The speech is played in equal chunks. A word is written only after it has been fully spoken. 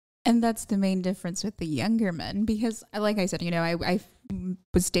And that's the main difference with the younger men, because like I said, I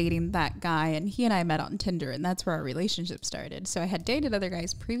was dating that guy and he and I met on Tinder, and that's where our relationship started. So I had dated other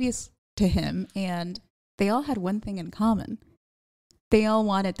guys previous to him, and they all had one thing in common. They all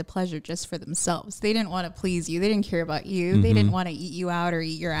wanted the pleasure just for themselves. They didn't want to please you. They didn't care about you. They didn't want to eat you out or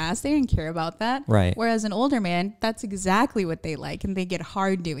eat your ass. They didn't care about that. Right. Whereas an older man, that's exactly what they like, and they get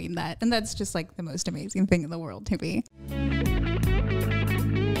hard doing that. And that's just like the most amazing thing in the world to me.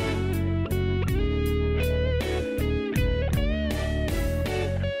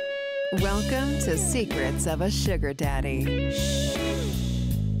 Welcome to Secrets of a Sugar Daddy.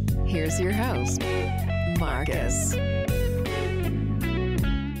 Here's your host, Marcus.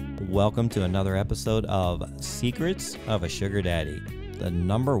 Welcome to another episode of Secrets of a Sugar Daddy, the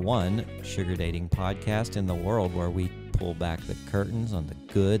 #1 sugar dating podcast in the world, where we pull back the curtains on the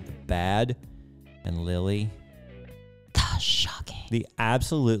good, the bad, and Lilly, the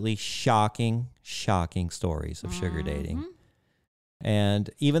absolutely shocking stories of sugar dating. And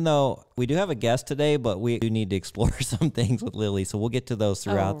even though we do have a guest today, but we do need to explore some things with Lilly, so we'll get to those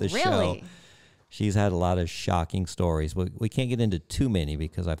throughout the show. She's had a lot of shocking stories. We can't get into too many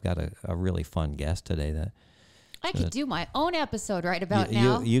because I've got a really fun guest today. That I could do my own episode right about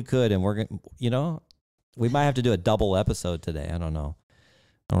now. You could, and we're gonna, we might have to do a double episode today. I don't know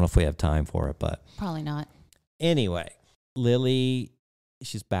if we have time for it, but probably not. Anyway, Lilly,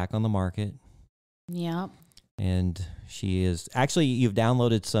 she's back on the market. Yep. And she is actually, you've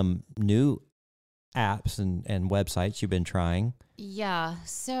downloaded some new apps and websites you've been trying. Yeah.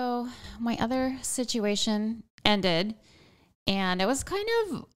 So my other situation ended, and it was kind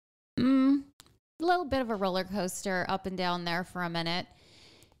of a little bit of a roller coaster up and down there for a minute.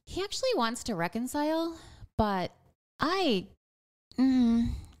 He actually wants to reconcile, but I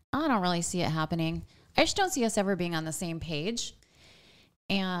don't really see it happening. I just don't see us ever being on the same page.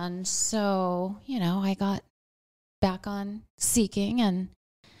 And so, I got back on seeking, and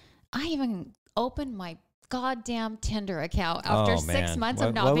I even opened my goddamn Tinder account after 6 months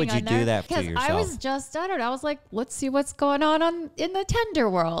of not being on there. Why would you do that to yourself? I was just, I was like, let's see what's going on in the Tinder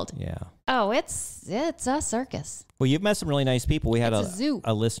world. Yeah. Oh, it's a circus. Well, you've met some really nice people. We had a zoo.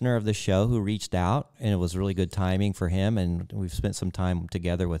 A listener of the show who reached out, and it was really good timing for him, and we've spent some time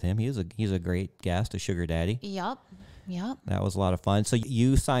together with him. He's a great guest, a sugar daddy. Yep. That was a lot of fun. So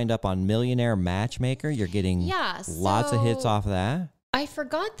you signed up on Millionaire Matchmaker. You're getting lots of hits off of that. I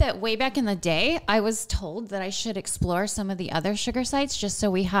forgot that way back in the day, I was told that I should explore some of the other sugar sites just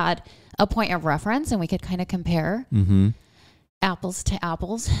so we had a point of reference and we could kind of compare apples to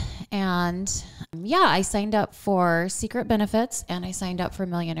apples. And I signed up for Secret Benefits and I signed up for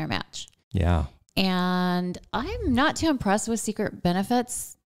Millionaire Match. Yeah. And I'm not too impressed with Secret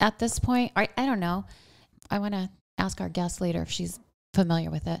Benefits at this point. I don't know. I want to ask our guest later if she's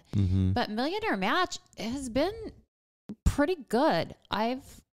familiar with it. But Millionaire Match has been pretty good. I've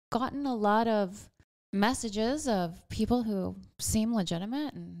gotten a lot of messages of people who seem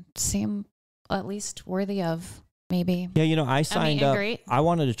legitimate and seem at least worthy of maybe. Yeah, I signed up. I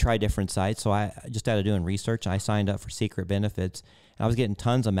wanted to try different sites, so I just out of doing research, I signed up for Secret Benefits, and I was getting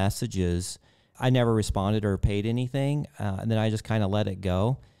tons of messages. I never responded or paid anything, and then I just kind of let it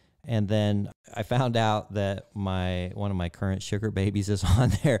go. And then I found out that one of my current sugar babies is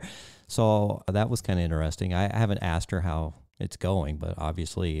on there. So that was kind of interesting. I haven't asked her how it's going, but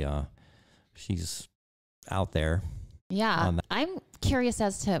obviously she's out there. Yeah. I'm curious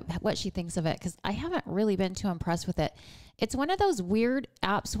as to what she thinks of it because I haven't really been too impressed with it. It's one of those weird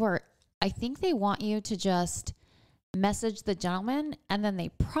apps where I think they want you to just message the gentleman and then they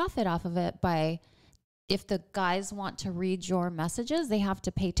profit off of it by... If the guys want to read your messages, they have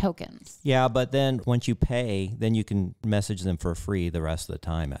to pay tokens. Yeah, but then once you pay, then you can message them for free the rest of the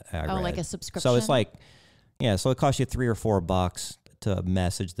time. Like a subscription? So it's like, so it costs you $3 or $4 to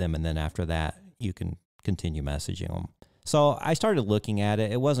message them, and then after that, you can continue messaging them. So I started looking at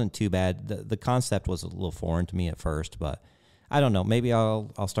it. It wasn't too bad. The concept was a little foreign to me at first, but I don't know. Maybe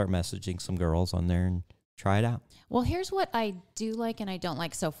I'll start messaging some girls on there and try it out. Well, here's what I do like and I don't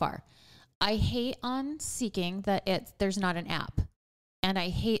like so far. I hate on Seeking that there's not an app. And I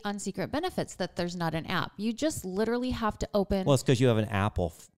hate on Secret Benefits that there's not an app. You just literally have to open. Well, it's because you have an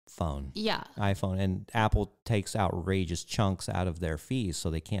Apple phone. Yeah. iPhone. And Apple takes outrageous chunks out of their fees,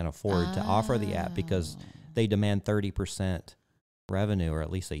 so they can't afford to offer the app because they demand 30% revenue, or at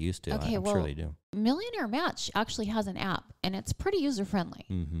least they used to. Okay, I'm sure they do. Millionaire Match actually has an app, and it's pretty user-friendly.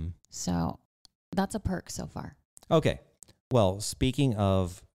 So that's a perk so far. Okay. Well, speaking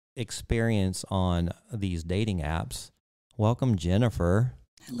of experience on these dating apps, welcome Jennifer.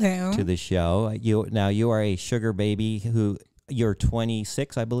 Hello. To the show. You are a sugar baby who you're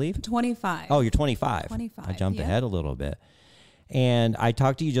 26, I believe. 25. Oh, you're 25. 25. I jumped ahead a little bit. And I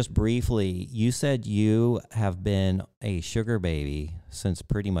talked to you just briefly. You said you have been a sugar baby since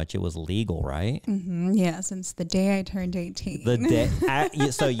pretty much it was legal, right? Mm-hmm. Yeah, since the day I turned 18. The day.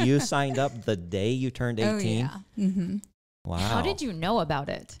 So you signed up the day you turned 18? Oh, yeah. Mm-hmm. Wow. How did you know about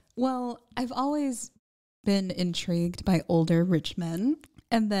it? Well, I've always been intrigued by older rich men.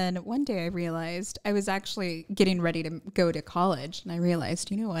 And then one day I realized I was actually getting ready to go to college. And I realized,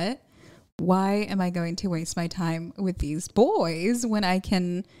 you know what? Why am I going to waste my time with these boys when I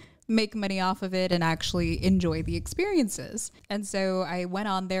can make money off of it and actually enjoy the experiences? And so I went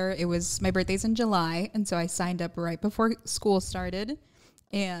on there. It was my birthday's in July. And so I signed up right before school started.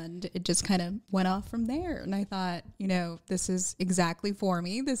 And it just kind of went off from there. And I thought, you know, this is exactly for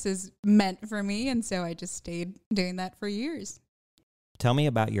me. This is meant for me. And so I just stayed doing that for years. Tell me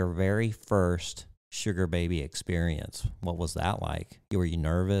about your very first sugar baby experience. What was that like? Were you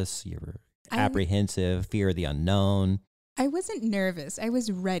nervous? You were apprehensive, fear of the unknown? I wasn't nervous. I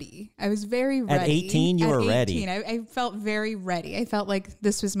was ready. I was very ready. At 18, you were ready. I felt very ready. I felt like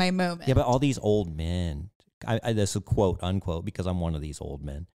this was my moment. Yeah, but all these old men, this is quote unquote, because I'm one of these old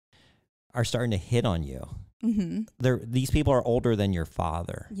men, are starting to hit on you. Mm-hmm. These people are older than your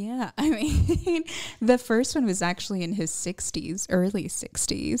father. Yeah. I mean, the first one was actually in his 60s, early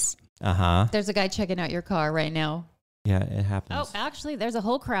 60s. Uh-huh. There's a guy checking out your car right now. Yeah, it happens. Oh, actually, there's a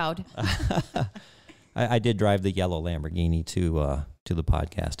whole crowd. I did drive the yellow Lamborghini to the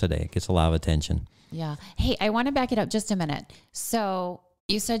podcast today. It gets a lot of attention. Yeah. Hey, I want to back it up just a minute. So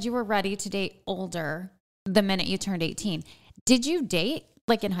you said you were ready to date older the minute you turned 18. Did you date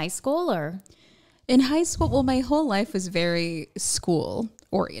like in high school or? In high school, well, my whole life was very school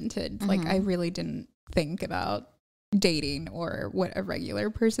oriented. Mm-hmm. Like I really didn't think about dating or what a regular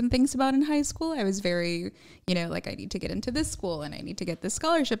person thinks about in high school. I was very, you know, like I need to get into this school and I need to get this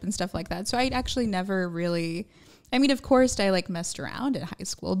scholarship and stuff like that. So I actually never really, I mean, of course I like messed around in high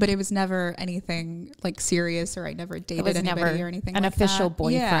school, but it was never anything like serious or I never dated anybody or anything like that. An official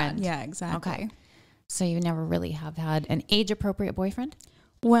boyfriend. Yeah, exactly. Okay. So you never really have had an age appropriate boyfriend?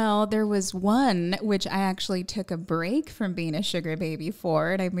 Well, there was one which I actually took a break from being a sugar baby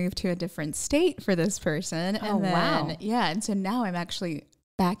for, and I moved to a different state for this person. And wow. Yeah. And so now I'm actually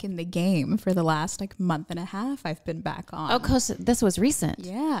back in the game for the last like month and a half. I've been back on. Oh, because this was recent.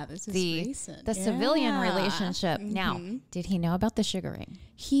 Yeah, this is recent. The civilian relationship. Mm-hmm. Now, did he know about the sugaring?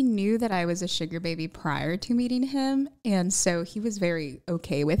 He knew that I was a sugar baby prior to meeting him. And so he was very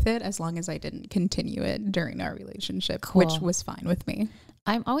okay with it as long as I didn't continue it during our relationship, which was fine with me.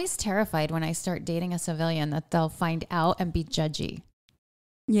 I'm always terrified when I start dating a civilian that they'll find out and be judgy.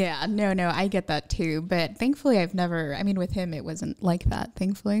 Yeah, no, I get that too. But thankfully, with him, it wasn't like that,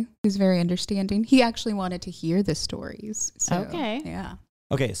 thankfully. He was very understanding. He actually wanted to hear the stories. So, okay. Yeah.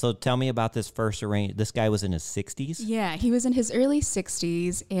 Okay, so tell me about this first arrangement. This guy was in his 60s? Yeah, he was in his early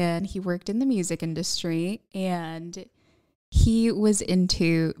 60s, and he worked in the music industry, and he was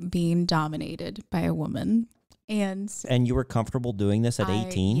into being dominated by a woman. And you were comfortable doing this at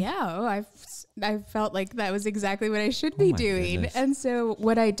 18? Yeah, I felt like that was exactly what I should be doing. Goodness. And so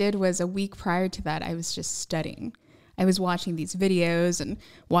what I did was a week prior to that, I was just studying. I was watching these videos and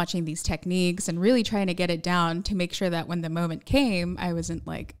watching these techniques and really trying to get it down to make sure that when the moment came, I wasn't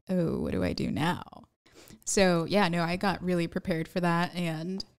like, oh, what do I do now? So yeah, no, I got really prepared for that.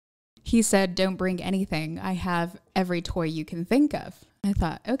 And he said, don't bring anything. I have every toy you can think of. I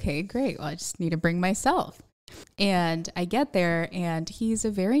thought, okay, great. Well, I just need to bring myself. And I get there and he's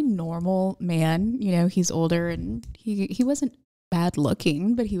a very normal man. You know, he's older and he wasn't bad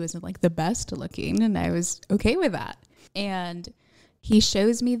looking, but he wasn't like the best looking. And I was okay with that. And he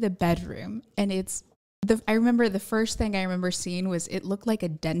shows me the bedroom and I remember the first thing I remember seeing was it looked like a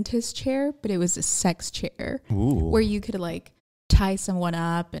dentist chair, but it was a sex chair. Ooh. Where you could like tie someone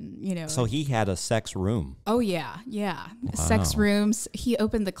up and, you know. So he had a sex room. Oh, yeah. Yeah. Wow. Sex rooms. He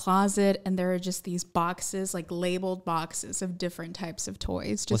opened the closet and there are just these boxes, like labeled boxes of different types of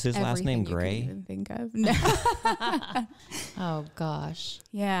toys. Just was his last name you Gray? could even think of. No. Oh, gosh.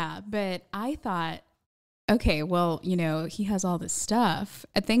 Yeah. But I thought, okay, well, you know, he has all this stuff.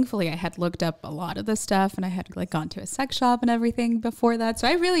 Thankfully, I had looked up a lot of the stuff and I had like gone to a sex shop and everything before that. So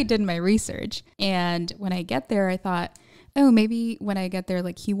I really did my research. And when I get there, I thought, oh, maybe when I get there,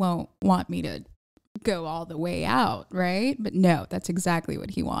 like he won't want me to go all the way out, right? But no, that's exactly what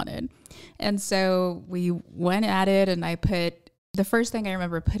he wanted. And so we went at it and the first thing I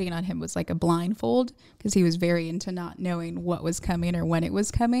remember putting on him was like a blindfold because he was very into not knowing what was coming or when it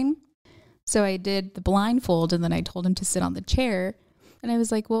was coming. So I did the blindfold and then I told him to sit on the chair and I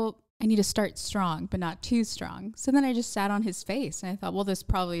was like, well, I need to start strong, but not too strong. So then I just sat on his face and I thought, well, this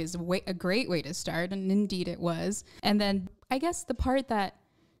probably is a great way to start. And indeed it was. And then I guess the part that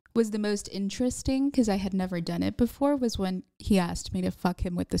was the most interesting, because I had never done it before, was when he asked me to fuck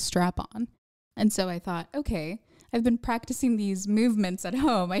him with the strap on. And so I thought, okay, I've been practicing these movements at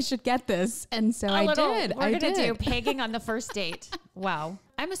home. I should get this. And so I did. We're going to do pegging on the first date. Wow.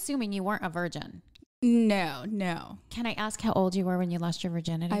 I'm assuming you weren't a virgin. No. Can I ask how old you were when you lost your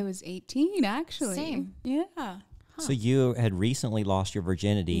virginity? I was 18, actually. Same. Yeah. Huh. So you had recently lost your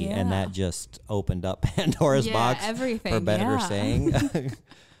virginity, and that just opened up Pandora's box. Everything. For better saying.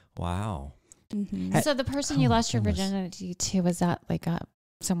 Wow. Mm-hmm. So the person you lost your virginity to, was that like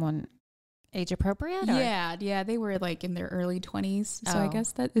someone age appropriate? Or? Yeah. They were like in their early 20s. So I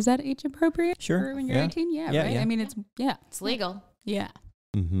guess is that age appropriate? Sure. When you're 18? Yeah, right? Yeah. I mean, it's legal. Yeah.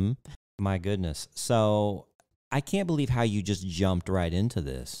 Mm-hmm. My goodness. So I can't believe how you just jumped right into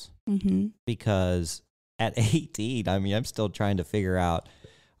this. Mm-hmm. Because at 18, I mean, I'm still trying to figure out,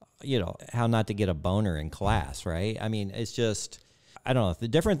 how not to get a boner in class, right? I mean, it's just, I don't know. The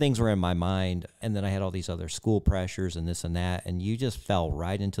different things were in my mind, and then I had all these other school pressures and this and that, and you just fell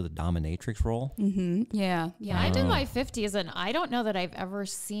right into the dominatrix role. Mm-hmm. Yeah. I did my 50s, and I don't know that I've ever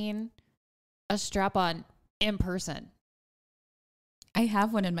seen a strap-on in person. I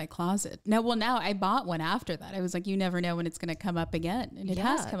have one in my closet. Now I bought one after that. I was like, you never know when it's going to come up again. And it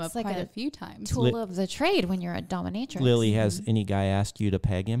has come up like quite a few times. Tool of the trade when you're a dominatrix. Lily, has any guy asked you to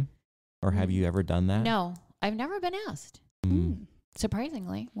peg him? Or have you ever done that? No, I've never been asked.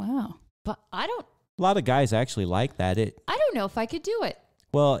 Surprisingly. Wow. But I don't. A lot of guys actually like that. I don't know if I could do it.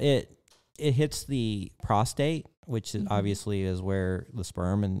 Well, it hits the prostate, which is obviously is where the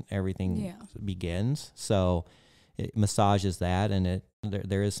sperm and everything begins. So it massages that, and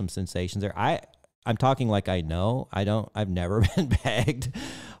there is some sensations there. I'm talking like I know. I've never been pegged,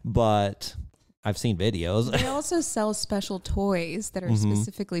 but I've seen videos. They also sell special toys that are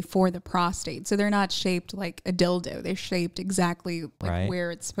specifically for the prostate. So they're not shaped like a dildo. They're shaped exactly like where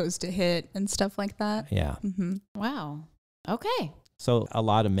it's supposed to hit and stuff like that. Yeah. Mm-hmm. Wow. Okay. So a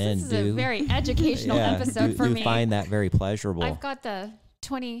lot of men This is a very educational episode for me. Do find that very pleasurable. I've got the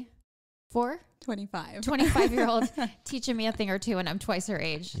 25-year-old teaching me a thing or two, and I'm twice her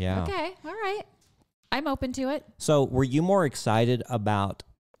age. Yeah. Okay. All right. I'm open to it. So were you more excited about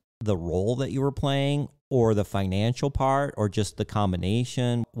the role that you were playing, or the financial part, or just the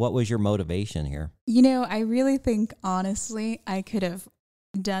combination? What was your motivation here? I really think, honestly, I could have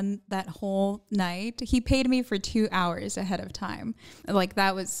done that whole night. He paid me for 2 hours ahead of time. Like,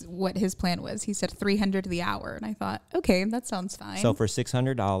 that was what his plan was. He said $300 the hour. And I thought, okay, that sounds fine. So for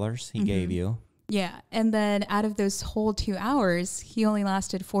 $600 he gave you. Yeah. And then out of those whole 2 hours, he only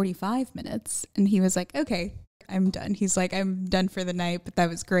lasted 45 minutes. And he was like, okay, I'm done. He's like, I'm done for the night, but that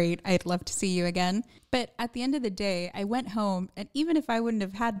was great. I'd love to see you again. But at the end of the day, I went home, and even if I wouldn't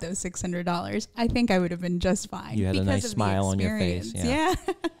have had those $600, I think I would have been just fine. You had a nice smile on your face. Yeah.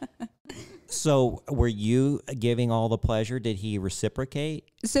 So were you giving all the pleasure? Did he reciprocate?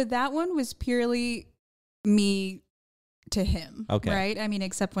 So that one was purely me to him. Okay. Right? I mean,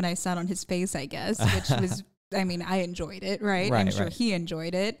 except when I sat on his face, I guess, which was... I mean, I enjoyed it, right? I'm sure he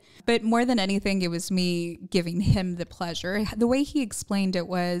enjoyed it. But more than anything, it was me giving him the pleasure. The way he explained it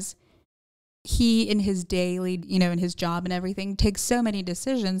was he, in his daily, in his job and everything, takes so many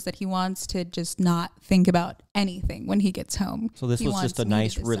decisions that he wants to just not think about anything when he gets home. So this was just a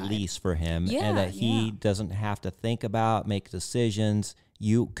nice release for him, and that he doesn't have to think about, make decisions.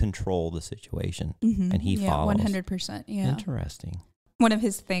 You control the situation, and he follows. 100%. Yeah. Interesting. One of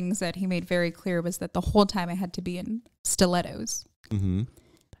his things that he made very clear was that the whole time I had to be in stilettos. Mm-hmm.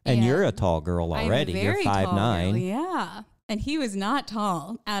 And you're a tall girl already. You're 5'9". Yeah. And he was not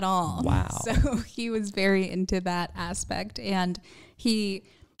tall at all. Wow. So he was very into that aspect. And he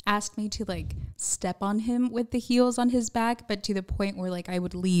asked me to step on him with the heels on his back, but to the point where I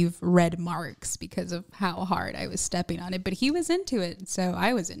would leave red marks because of how hard I was stepping on it. But he was into it, so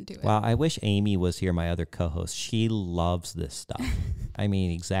I was into it. Wow, I wish Amy was here, my other co-host. She loves this stuff. I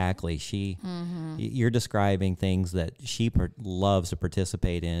mean, exactly. You're describing things that she loves to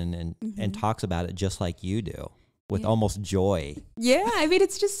participate in and talks about it just like you do. With almost joy. Yeah, I mean,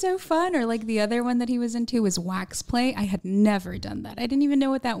 it's just so fun. Or the other one that he was into was wax play. I had never done that. I didn't even know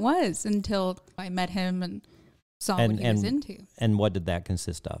what that was until I met him and saw what he was into. And what did that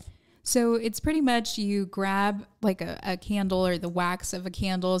consist of? So it's pretty much you grab a candle or the wax of a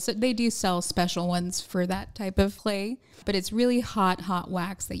candle. So they do sell special ones for that type of play. But it's really hot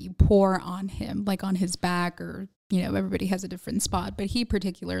wax that you pour on him, on his back or everybody has a different spot, but he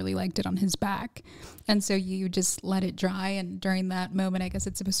particularly liked it on his back. And so you just let it dry. And during that moment, I guess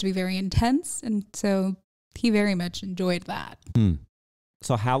it's supposed to be very intense. And so he very much enjoyed that.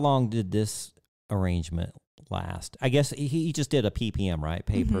 So how long did this arrangement last? I guess he just did a PPM, right?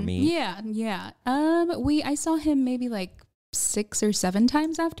 Pay per meet. Yeah. I saw him maybe like 6 or 7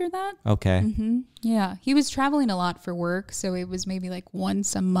 times after that. Okay. Yeah. He was traveling a lot for work. So it was maybe like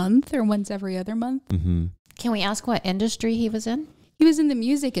once a month or once every other month. Can we ask what industry he was in? He was in the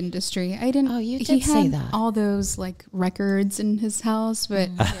music industry. I didn't. Oh, you did he say had that. all those like records in his house,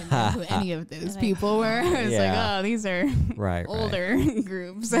 but I didn't know who any of those people were. I was like, oh, these are older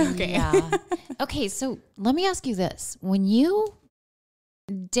groups. Okay. Yeah. Okay. So let me ask you this: when you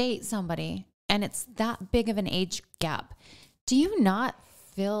date somebody and it's that big of an age gap, do you not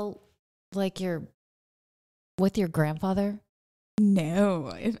feel like you're with your grandfather?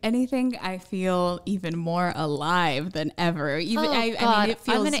 No, if anything, I feel even more alive than ever. I mean, it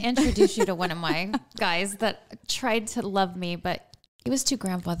feels. I'm going to introduce you to one of my guys that tried to love me, but he was too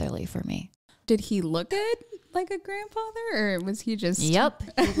grandfatherly for me. Did he look good like a grandfather, or was he just? Yep,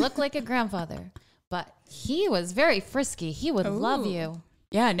 he looked like a grandfather, but he was very frisky. He would love you.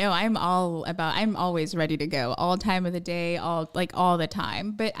 Yeah, no, I'm always ready to go, all time of the day, all the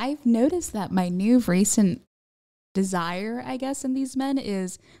time. But I've noticed that my new recent desire, I guess, in these men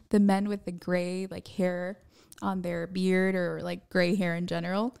is the men with the gray hair on their beard, or like gray hair in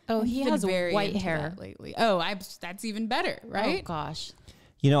general. Oh, he has white hair lately. Oh, that's even better, right? Oh gosh.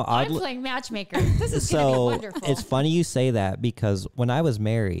 I'm playing matchmaker. This is going to be wonderful. It's funny you say that, because when I was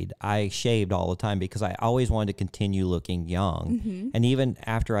married, I shaved all the time because I always wanted to continue looking young. And even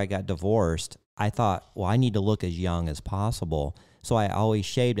after I got divorced, I thought, well, I need to look as young as possible. So I always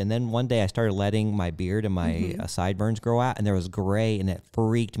shaved. And then one day I started letting my beard and my sideburns grow out, and there was gray, and it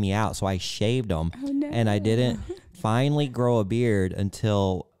freaked me out. So I shaved them. Oh, no. And I didn't finally grow a beard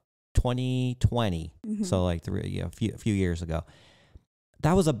until 2020. So like a few years ago.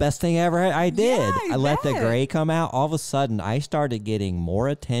 That was the best thing ever I did. Yeah, I let the gray come out. All of a sudden, I started getting more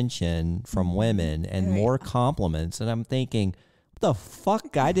attention from women and more compliments. And I'm thinking, what the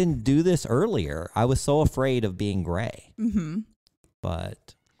fuck? I didn't do this earlier. I was so afraid of being gray.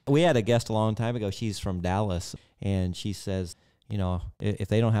 But we had a guest a long time ago. She's from Dallas. And she says, if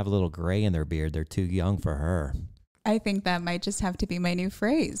they don't have a little gray in their beard, they're too young for her. I think that might just have to be my new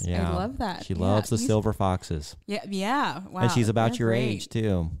phrase. Yeah. I love that. She loves the silver foxes. Yeah. Wow. And she's about your age,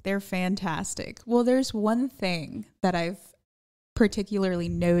 too. They're fantastic. Well, there's one thing that I've particularly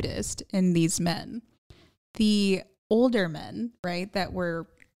noticed in these men. The older men, right, that we're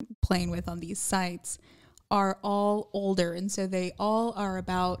playing with on these sites are all older. And so they all are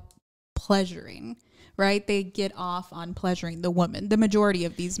about pleasuring, right? They get off on pleasuring the woman, the majority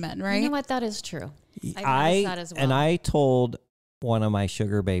of these men, right? You know what? That is true. I've noticed that as well. And I told one of my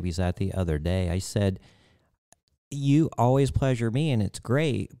sugar babies that the other day. I said, you always pleasure me and it's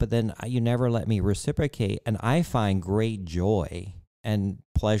great, but then you never let me reciprocate. And I find great joy and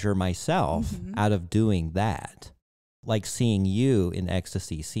pleasure myself out of doing that. Like seeing you in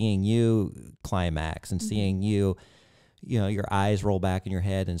ecstasy, seeing you climax, and seeing you, your eyes roll back in your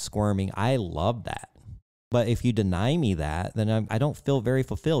head and squirming. I love that. But if you deny me that, then I don't feel very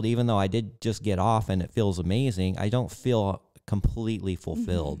fulfilled. Even though I did just get off and it feels amazing, I don't feel completely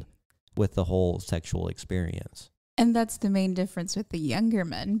fulfilled with the whole sexual experience. And that's the main difference with the younger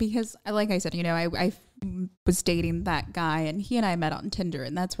men, because like I said, I was dating that guy, and he and I met on Tinder,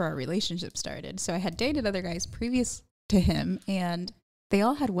 and that's where our relationship started. So I had dated other guys previous to him, and they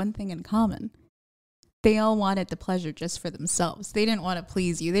all had one thing in common. They all wanted the pleasure just for themselves. They didn't want to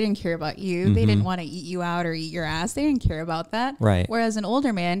please you. They didn't care about you. They didn't want to eat you out or eat your ass. They didn't care about that. Right. Whereas an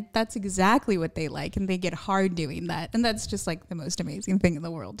older man, that's exactly what they like, and they get hard doing that. And that's just like the most amazing thing in the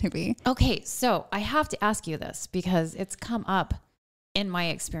world to me. Okay, so I have to ask you this because it's come up in my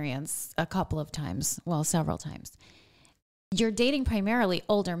experience a couple of times, well, several times. You're dating primarily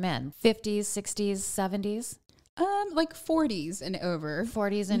older men, 50s, 60s, 70s? Like 40s and over.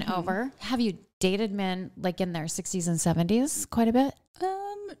 40s and over. Have you dated men like in their 60s and 70s quite a bit?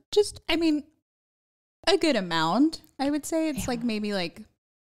 A good amount. I would say it's like maybe like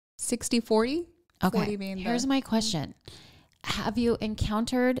 60-40. Okay. 40 being Here's my question. Have you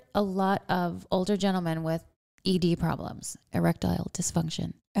encountered a lot of older gentlemen with ED problems, erectile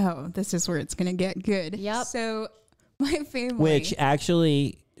dysfunction? Oh, this is where it's going to get good. Yep. So my family. Which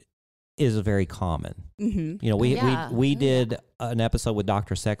actually is very common. We did an episode with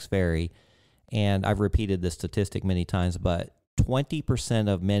Dr. Sexberry, and I've repeated this statistic many times, but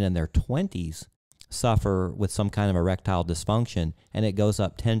 20% of men in their 20s suffer with some kind of erectile dysfunction, and it goes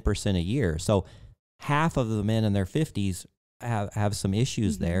up 10% a year. So half of the men in their 50s have some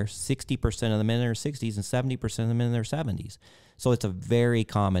issues there. 60% of the men in their 60s and 70% of the men in their 70s. So it's a very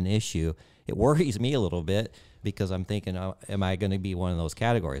common issue. It worries me a little bit because I'm thinking, oh, am I going to be one of those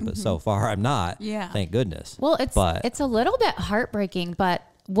categories? But so far I'm not. Yeah. Thank goodness. Well, it's a little bit heartbreaking, but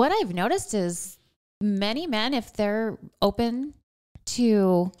what I've noticed is many men, if they're open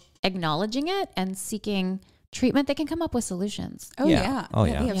to acknowledging it and seeking treatment, they can come up with solutions. Oh yeah. Oh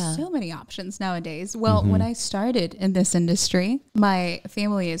yeah. We have so many options nowadays. Well, when I started in this industry, my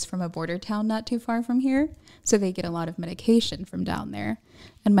family is from a border town not too far from here. So they get a lot of medication from down there.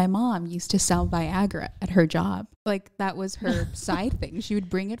 And my mom used to sell Viagra at her job. Like that was her side thing. She would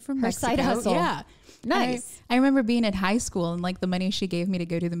bring it from her Mexico. Side hustle. Yeah. Nice. I remember being at high school and like the money she gave me to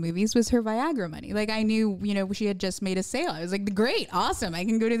go to the movies was her Viagra money. Like I knew, she had just made a sale. I was like, great, awesome. I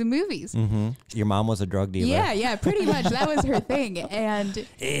can go to the movies. Your mom was a drug dealer. Yeah, pretty much. That was her thing. And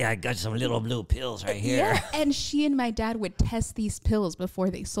hey, I got some little blue pills right here. Yeah, and she and my dad would test these pills before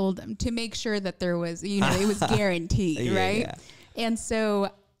they sold them to make sure that there was, it was guaranteed, right? Yeah. And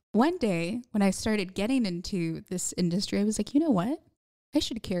so one day when I started getting into this industry, I was like, you know what? I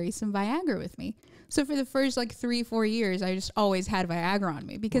should carry some Viagra with me. So for the first 3-4 years, I just always had Viagra on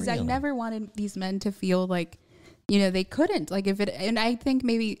me because I never wanted these men to feel like, they couldn't. And I think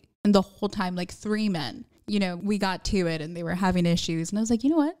maybe in the whole time, 3 men, we got to it and they were having issues. And I was like, you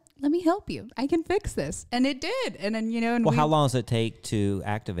know what? Let me help you. I can fix this. And it did. And then, well, how long does it take to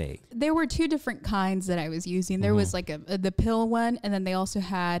activate? There were 2 different kinds that I was using. There was the pill one, and then they also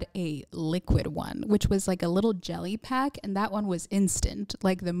had a liquid one, which was like a little jelly pack. And that one was instant.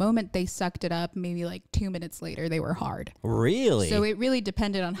 Like the moment they sucked it up, maybe 2 minutes later, they were hard. Really? So it really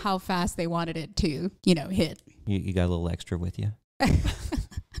depended on how fast they wanted it to, hit. You got a little extra with you?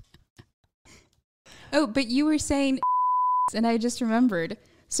 Oh, but you were saying, and I just remembered.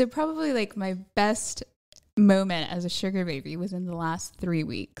 So probably my best moment as a sugar baby was in the last 3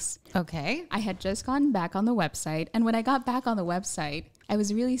 weeks. Okay. I had just gone back on the website. And when I got back on the website, I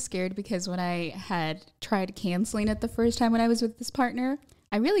was really scared because when I had tried canceling it the first time when I was with this partner,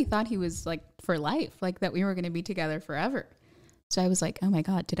 I really thought he was for life, that we were going to be together forever. So I was like, oh my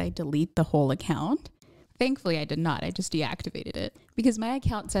God, did I delete the whole account? Thankfully, I did not. I just deactivated it because my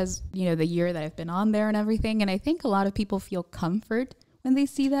account says, the year that I've been on there and everything. And I think a lot of people feel comfort when they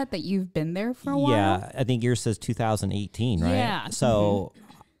see that you've been there for a while. Yeah, I think yours says 2018, right? Yeah. So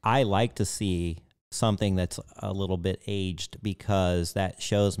I like to see something that's a little bit aged because that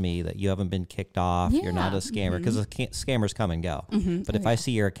shows me that you haven't been kicked off. Yeah. You're not a scammer because scammers come and go. But if I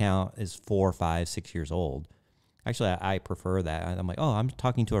see your account is 4, 5, 6 years old, actually I prefer that. I'm like, oh, I'm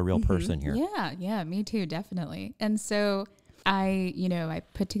talking to a real person here. Yeah, me too, definitely. And so I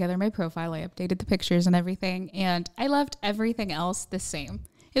put together my profile, I updated the pictures and everything, and I left everything else the same.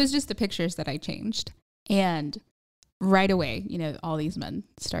 It was just the pictures that I changed. And right away, all these men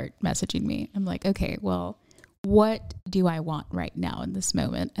start messaging me. I'm like, okay, well, what do I want right now in this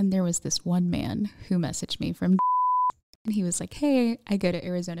moment? And there was this one man who messaged me from and he was like, hey, I go to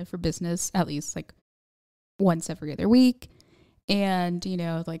Arizona for business at least once every other week. And,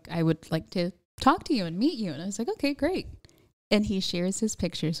 I would like to talk to you and meet you. And I was like, okay, great. And he shares his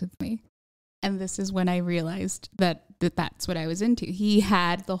pictures with me. And this is when I realized that that's what I was into. He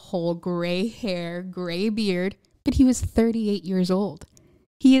had the whole gray hair, gray beard, but he was 38 years old.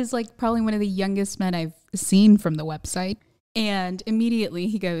 He is probably one of the youngest men I've seen from the website. And immediately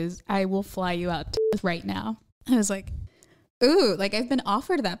he goes, I will fly you out right now. I was like, ooh, I've been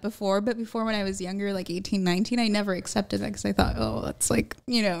offered that before. But before when I was younger, 18, 19, I never accepted that because I thought, oh, that's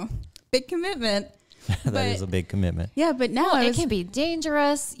big commitment. That is a big commitment. Yeah, but now it can be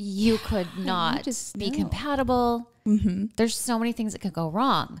dangerous. You could not be compatible. There's so many things that could go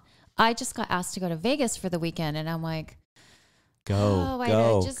wrong. I just got asked to go to Vegas for the weekend, and I'm like, go.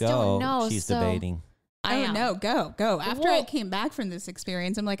 Don't know. She's debating. Go. After I came back from this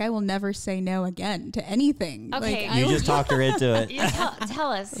experience, I'm like, I will never say no again to anything. Okay. You just talked her into it.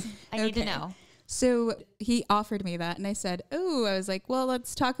 Tell us. I need to know. So he offered me that and I said, oh, I was like, well,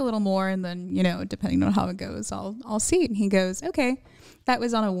 let's talk a little more. And then, depending on how it goes, I'll see. And he goes, okay. That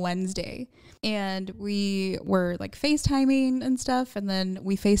was on a Wednesday. And we were FaceTiming and stuff. And then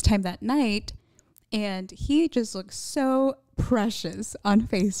we FaceTimed that night and he just looked so precious on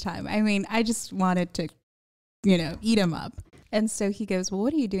FaceTime. I mean, I just wanted to, eat him up. And so he goes, well,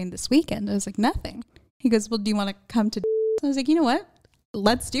 what are you doing this weekend? I was like, nothing. He goes, well, do you want to come to? I was like, you know what?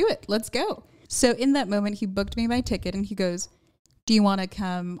 Let's do it. Let's go. So in that moment, he booked me my ticket and he goes, do you want to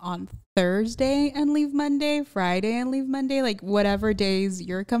come on Thursday and leave Monday, Friday and leave Monday? Whatever days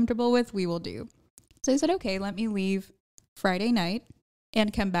you're comfortable with, we will do. So I said, okay, let me leave Friday night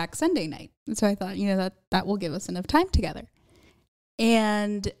and come back Sunday night. And so I thought, that will give us enough time together.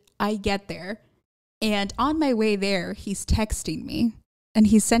 And I get there, and on my way there, he's texting me and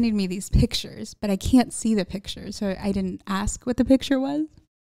he's sending me these pictures, but I can't see the pictures. So I didn't ask what the picture was.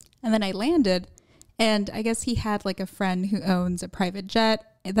 And then I landed, and I guess he had like a friend who owns a private jet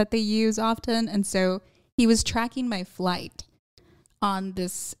that they use often. And so he was tracking my flight on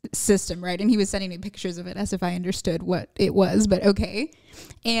this system, right? And he was sending me pictures of it as if I understood what it was, but okay.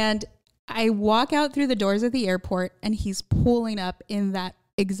 And I walk out through the doors of the airport, and he's pulling up in that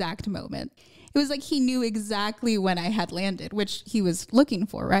exact moment. It was like he knew exactly when I had landed, which he was looking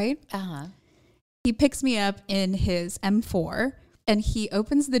for, right? Uh-huh. He picks me up in his M4, and he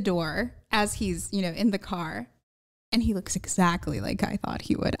opens the door as he's, in the car. And he looks exactly like I thought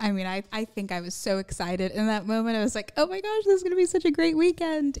he would. I mean, I think I was so excited in that moment. I was like, oh my gosh, this is going to be such a great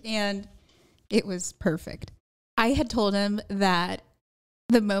weekend. And it was perfect. I had told him that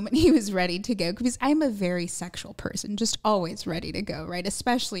the moment he was ready to go, because I'm a very sexual person, just always ready to go, right?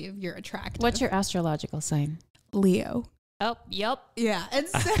 Especially if you're attractive. What's your astrological sign? Leo. Oh, yep. Yeah. And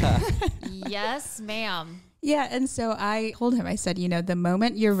so yes, ma'am. Yeah. And so I told him, I said, the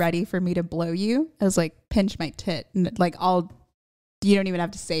moment you're ready for me to blow you, I was like, pinch my tit. And like, you don't even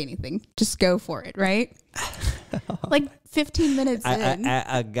have to say anything. Just go for it. Right. Like 15 minutes in.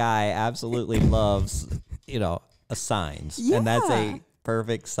 A guy absolutely loves, signs. Yeah. And that's a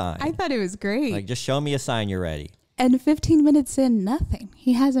perfect sign. I thought it was great. Like, just show me a sign you're ready. And 15 minutes in, nothing.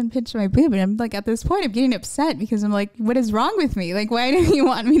 He hasn't pinched my boob. And I'm like, at this point, I'm getting upset because I'm like, what is wrong with me? Like, why do you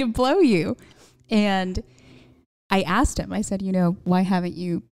want me to blow you? And I asked him, I said, why haven't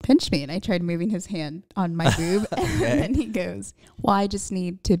you pinched me? And I tried moving his hand on my boob. Okay. And then he goes, well, I just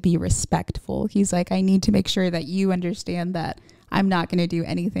need to be respectful. He's like, I need to make sure that you understand that I'm not going to do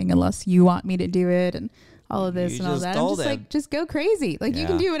anything unless you want me to do it. And all of this and all that. I'm just like, just go crazy. Like, you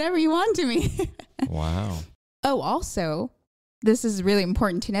can do whatever you want to me. Wow. Oh, also, this is really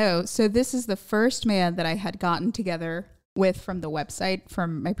important to know. So this is the first man that I had gotten together with from the website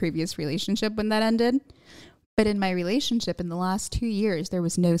from my previous relationship when that ended. But in my relationship in the last 2 years, there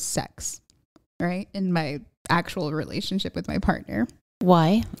was no sex, right? In my actual relationship with my partner.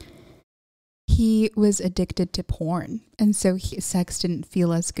 Why? He was addicted to porn. And so sex didn't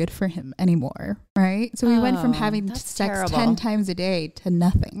feel as good for him anymore, right? So we went from having sex terrible. 10 times a day to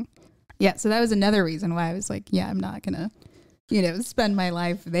nothing. Yeah, so that was another reason why I was like, I'm not going to, spend my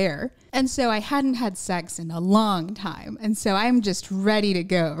life there. And so I hadn't had sex in a long time. And so I'm just ready to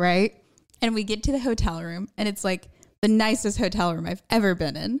go, right? And we get to the hotel room, and it's like the nicest hotel room I've ever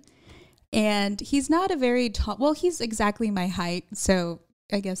been in. And he's not a very tall, well, he's exactly my height. So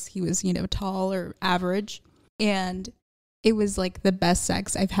I guess he was, tall or average. And it was like the best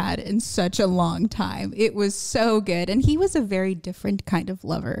sex I've had in such a long time. It was so good. And he was a very different kind of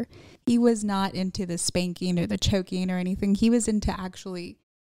lover. He was not into the spanking or the choking or anything. He was into actually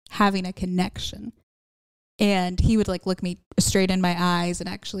having a connection. And he would like look me straight in my eyes and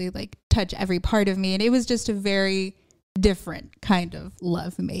actually like touch every part of me. And it was just a very different kind of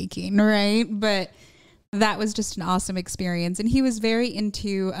love making, right? But that was just an awesome experience. And he was very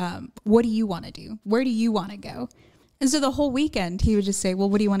into, what do you want to do? Where do you want to go? And so the whole weekend he would just say, well,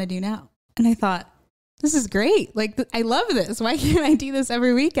 what do you want to do now? And I thought, this is great. Like, I love this. Why can't I do this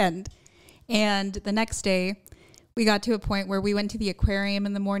every weekend? And the next day we got to a point where we went to the aquarium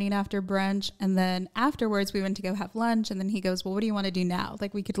in the morning after brunch. And then afterwards we went to go have lunch. And then he goes, well, what do you want to do now?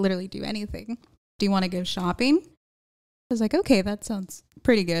 Like, we could literally do anything. Do you want to go shopping? I was like, okay, that sounds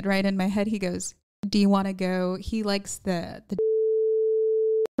pretty good. Right in my head, he goes, do you want to go? He likes the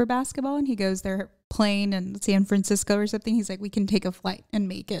for basketball. And he goes, they're playing in San Francisco or something. He's like, we can take a flight and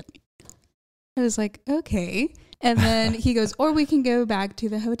make it. I was like, okay. And then he goes, or we can go back to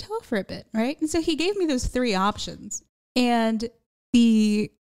the hotel for a bit, right? And so he gave me those 3 options. And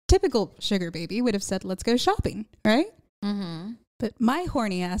the typical sugar baby would have said, let's go shopping, right? Mm-hmm. But my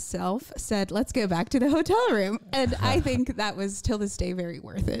horny ass self said, let's go back to the hotel room. And I think that was till this day very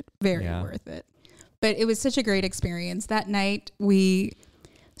worth it. Very worth it. But it was such a great experience. That night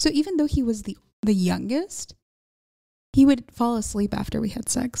so even though he was the youngest, he would fall asleep after we had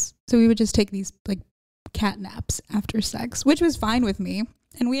sex. So we would just take these like cat naps after sex, which was fine with me.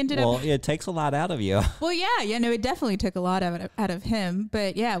 And we ended up... Well, it takes a lot out of you. Well, it definitely took a lot out of him.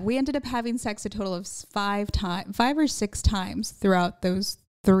 But yeah, we ended up having sex a total of 5 or 6 times throughout those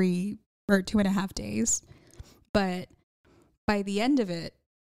 3 or 2.5 days. But by the end of it,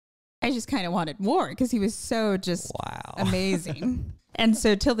 I just kind of wanted more because he was so just amazing. And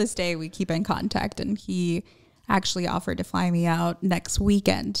so till this day, we keep in contact. And he actually offered to fly me out next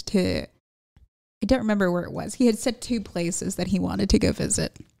weekend to I don't remember where it was. He had said 2 places that he wanted to go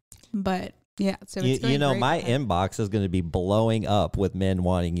visit. But yeah, so it's you know, great. my inbox is going to be blowing up with men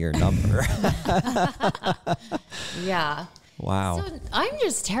wanting your number. Yeah. Wow. So I'm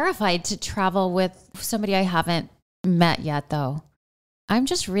just terrified to travel with somebody I haven't met yet, though. I'm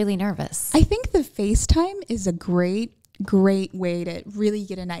just really nervous. I think the FaceTime is a great way to really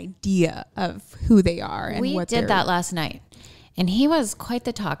get an idea of who they are and we what did that last night, and he was quite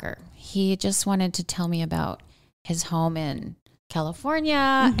the talker. He just wanted to tell me about his home in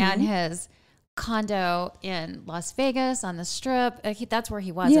California and his condo in Las Vegas on the Strip. That's where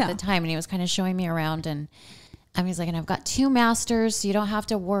he was at the time, and he was kind of showing me around. And I was like, and I've got 2 masters, so you don't have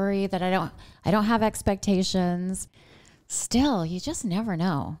to worry that I don't have expectations. Still, you just never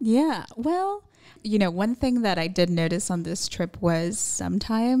know. Yeah. Well, you know, one thing that I did notice on this trip was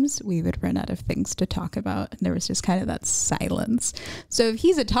sometimes we would run out of things to talk about, and there was just kind of that silence. So if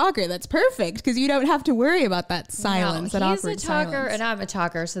he's a talker, that's perfect because you don't have to worry about that silence. No, he's a talker and I'm a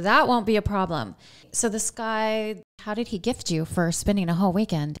talker, so that won't be a problem. So this guy, how did he gift you for spending a whole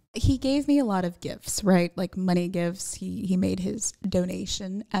weekend? He gave me a lot of gifts, right? Like money gifts. He made his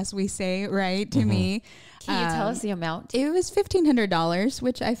donation, as we say, right, to me. Can you tell us the amount? It was $1,500,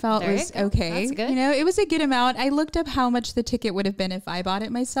 which I felt was okay. That's good. You know, it was a good amount. I looked up how much the ticket would have been if I bought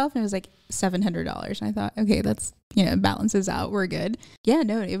it myself, and it was like $700. And I thought, okay, that's, you know, balances out. We're good. Yeah,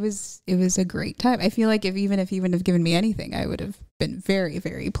 no, it was a great time. I feel like if he wouldn't have given me anything, I would have been very,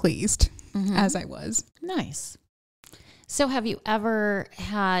 very pleased as I was. Nice. So have you ever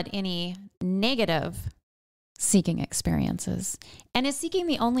had any negative seeking experiences? And is seeking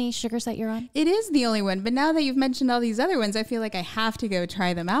the only sugar site you're on? It is the only one. But now that you've mentioned all these other ones, I feel like I have to go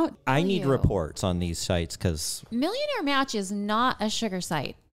try them out. I need reports on these sites because Millionaire Match is not a sugar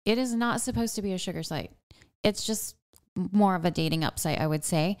site. It is not supposed to be a sugar site. It's just more of a dating up site, I would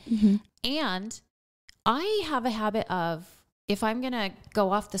say. And I have a habit of, if I'm going to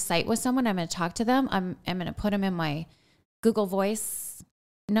go off the site with someone, I'm going to talk to them. I'm going to put them in my Google Voice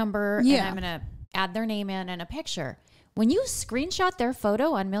number, and I'm going to add their name in and a picture. When you screenshot their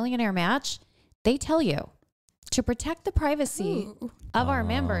photo on Millionaire Match, they tell you to protect the privacy of our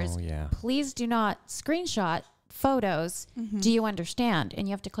members. Please do not screenshot photos. Do you understand? And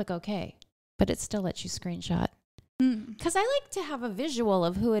you have to click OK, but it still lets you screenshot. Because I like to have a visual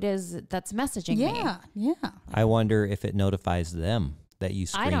of who it is that's messaging me. Yeah. I wonder if it notifies them that you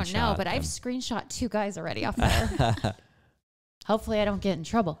screenshot I don't know, but them. I've screenshot 2 guys already off there. Hopefully I don't get in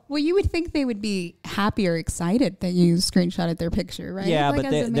trouble. Well, you would think they would be happy or excited that you screenshotted their picture, right? Yeah, like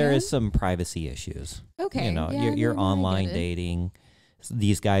but there is some privacy issues. Okay. You know, you're online dating.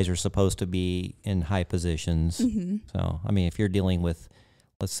 These guys are supposed to be in high positions. So, I mean, if you're dealing with,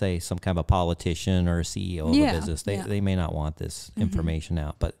 let's say, some kind of a politician or a CEO of a business, they may not want this information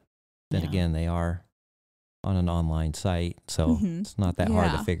out. But then again, they are on an online site, so it's not that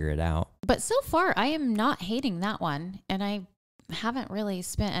hard to figure it out. But so far, I am not hating that one. And I haven't really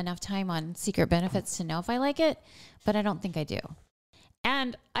spent enough time on Secret Benefits to know if I like it, but I don't think I do.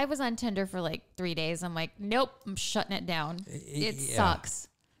 And I was on Tinder for like 3 days. I'm like, nope, I'm shutting it down. It sucks.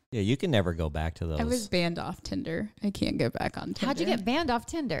 Yeah, you can never go back to those. I was banned off Tinder. I can't go back on Tinder. How'd you get banned off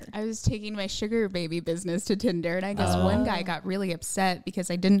Tinder? I was taking my sugar baby business to Tinder, and I guess one guy got really upset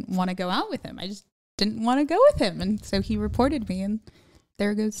because I didn't want to go out with him. I just didn't want to go with him, and so he reported me, and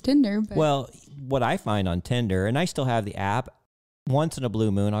there goes Tinder. But well, what I find on Tinder, and I still have the app, once in a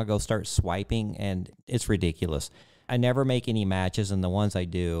blue moon, I'll go start swiping, and it's ridiculous. I never make any matches, and the ones I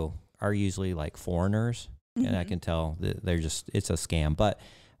do are usually like foreigners, and I can tell that it's a scam. But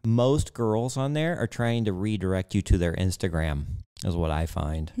most girls on there are trying to redirect you to their Instagram, is what I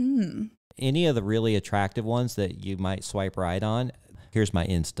find. Any of the really attractive ones that you might swipe right on, here's my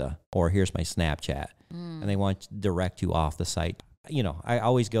Insta or here's my Snapchat, and they want to direct you off the site. You know, I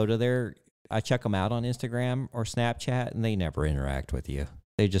always go to I check them out on Instagram or Snapchat, and they never interact with you.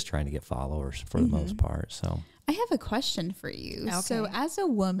 They're just trying to get followers for the most part. So I have a question for you. Okay. So as a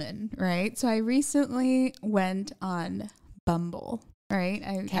woman, right? So I recently went on Bumble, right?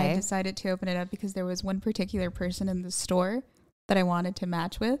 I decided to open it up because there was one particular person in the store that I wanted to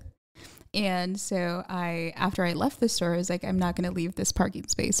match with. And so after I left the store, I was like, I'm not going to leave this parking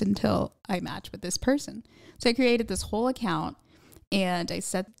space until I match with this person. So I created this whole account, and I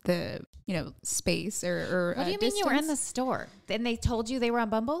set the, space or what do you mean you were in the store? And they told you they were on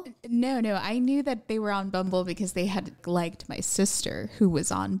Bumble? No. I knew that they were on Bumble because they had liked my sister who was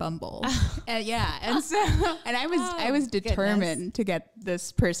on Bumble. And so, and I was determined to get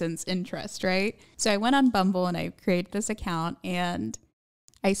this person's interest, right? So I went on Bumble and I created this account, and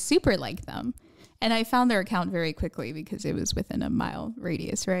I super liked them. And I found their account very quickly because it was within a mile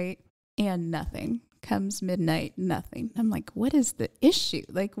radius, right? And nothing. Comes midnight, nothing. I'm like, what is the issue?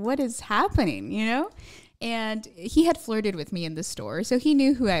 Like, what is happening, you know? And he had flirted with me in the store, so he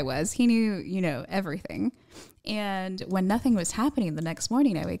knew who I was. He knew, you know, everything. And when nothing was happening the next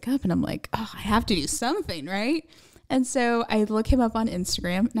morning, I wake up and I'm like, oh, I have to do something, right? And so I look him up on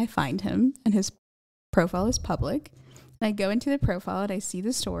Instagram and I find him, and his profile is public. And I go into the profile and I see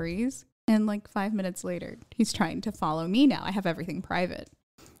the stories, and like 5 minutes later, he's trying to follow me now. I have everything private.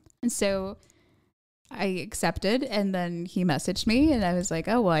 And so I accepted, and then he messaged me, and I was like,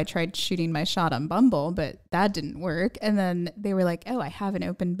 oh, well, I tried shooting my shot on Bumble, but that didn't work. And then they were like, oh, I haven't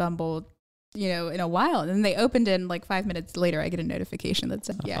opened Bumble, you know, in a while. And then they opened it, and like 5 minutes later, I get a notification that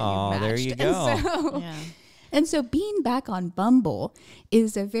said, yeah, you matched. There you go. And so being back on Bumble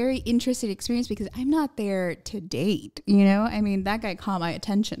is a very interesting experience because I'm not there to date, you know? I mean, that guy caught my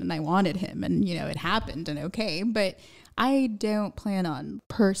attention and I wanted him, and, you know, it happened and okay, but I don't plan on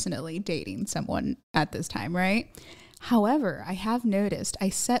personally dating someone at this time, right? However, I have noticed I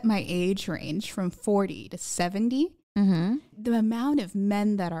set my age range from 40 to 70. Mm-hmm. The amount of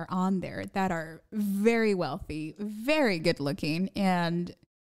men that are on there that are very wealthy, very good looking, and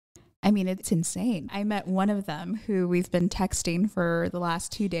I mean, it's insane. I met one of them who we've been texting for the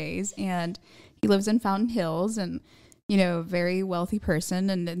last 2 days, and he lives in Fountain Hills, and, you know, very wealthy person,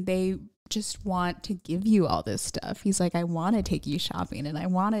 and they just want to give you all this stuff. He's like, I want to take you shopping, and I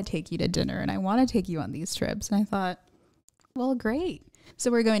want to take you to dinner, and I want to take you on these trips. And I thought, well, great. So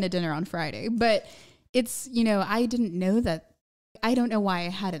we're going to dinner on Friday, but it's, you know, I didn't know that. I don't know why I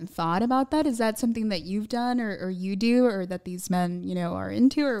hadn't thought about that. Is that something that you've done or you do, or that these men, you know, are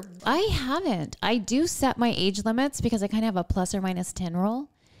into? Or I haven't. I do set my age limits because I kind of have a plus or minus 10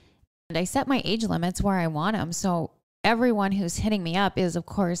 rule. And I set my age limits where I want them. So everyone who's hitting me up is, of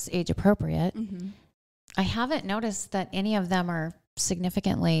course, age appropriate. Mm-hmm. I haven't noticed that any of them are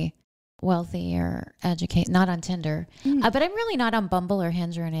significantly wealthy or educated, not on Tinder. But I'm really not on Bumble or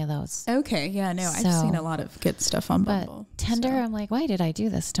Hinge or any of those. Okay. Yeah, no, I've seen a lot of good stuff on Bumble. But Tinder, I'm like, why did I do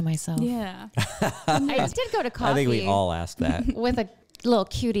this to myself? Yeah. I did go to coffee. I think we all asked that. With a little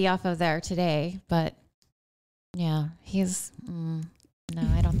cutie off of there today. But yeah, he's, no,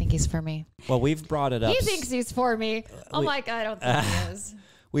 I don't think he's for me. Well, we've brought it up. He thinks he's for me. I'm like, I don't think he is.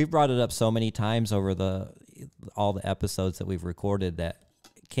 We've brought it up so many times over all the episodes that we've recorded that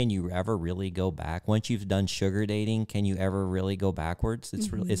can you ever really go back? Once you've done sugar dating, can you ever really go backwards? It's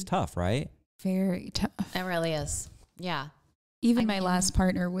it's tough, right? Very tough. It really is. Yeah. Even my last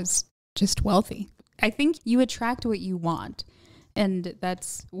partner was just wealthy. I think you attract what you want. And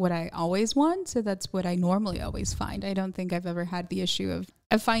that's what I always want. So that's what I normally always find. I don't think I've ever had the issue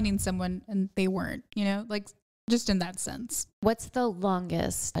of finding someone and they weren't, you know, like just in that sense. What's the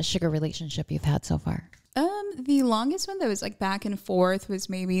longest sugar relationship you've had so far? The longest one that was like back and forth was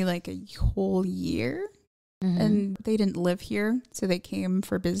maybe like a whole year. Mm-hmm. And they didn't live here, so they came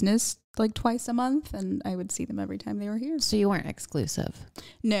for business like twice a month, and I would see them every time they were here. So you weren't exclusive?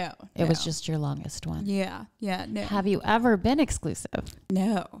 No. It was just your longest one? Yeah, no. Have you ever been exclusive?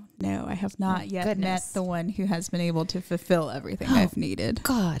 No, I have not yet met the one who has been able to fulfill everything I've needed.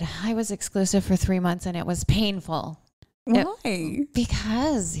 God, I was exclusive for 3 months, and it was painful. Why?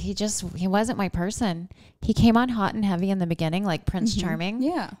 Because he wasn't my person. He came on hot and heavy in the beginning, like Prince Charming.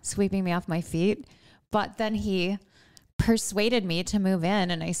 Yeah. Sweeping me off my feet. But then he persuaded me to move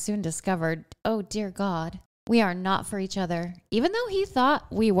in, and I soon discovered, oh, dear God, we are not for each other. Even though he thought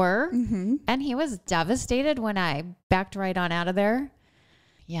we were, and he was devastated when I backed right on out of there.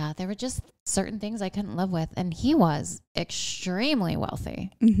 Yeah, there were just certain things I couldn't live with. And he was extremely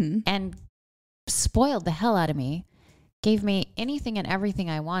wealthy and spoiled the hell out of me. Gave me anything and everything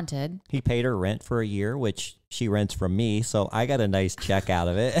I wanted. He paid her rent for a year, which she rents from me, so I got a nice check out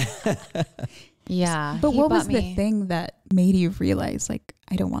of it. Yeah. But what was the thing that made you realize, like,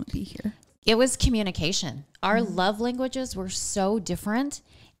 I don't want to be here? It was communication. Our love languages were so different,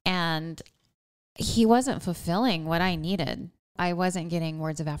 and he wasn't fulfilling what I needed. I wasn't getting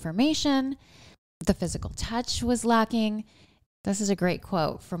words of affirmation. The physical touch was lacking. This is a great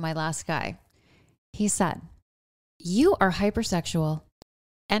quote from my last guy. He said, "You are hypersexual,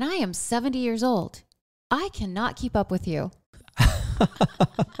 and I am 70 years old. I cannot keep up with you."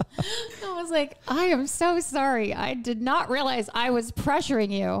 I was like, I am so sorry. I did not realize I was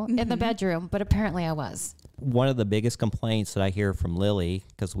pressuring you in the bedroom, but apparently I was. One of the biggest complaints that I hear from Lilly,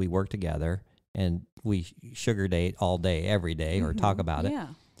 because we work together and we sugar date all day, every day, or talk about it,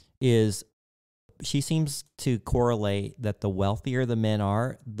 is she seems to correlate that the wealthier the men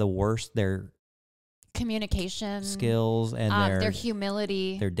are, the worse their communication skills and their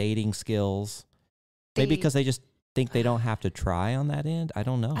humility, their dating skills. Maybe because they just think they don't have to try on that end? I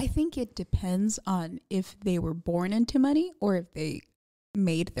don't know. I think it depends on if they were born into money or if they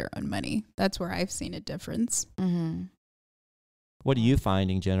made their own money. That's where I've seen a difference. Mm-hmm. What are you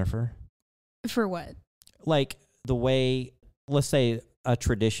finding, Jennifer? For what? Like the way, let's say, a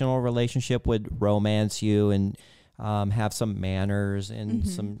traditional relationship would romance you and have some manners and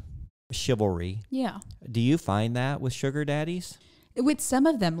some chivalry. Yeah. Do you find that with sugar daddies? With some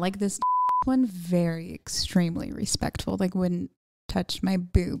of them, like this one, very extremely respectful, like wouldn't touch my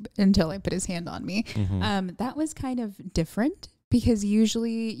boob until I put his hand on me. That was kind of different because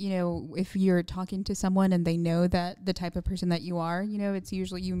usually, you know, if you're talking to someone and they know that the type of person that you are, you know, it's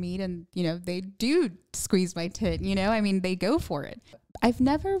usually you meet and, you know, they do squeeze my tit, you know, I mean, they go for it. I've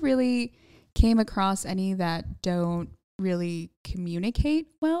never really came across any that don't really communicate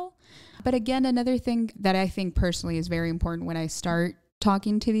well. But again, another thing that I think personally is very important when I start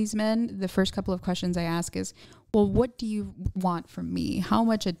talking to these men, the first couple of questions I ask is, well, what do you want from me? How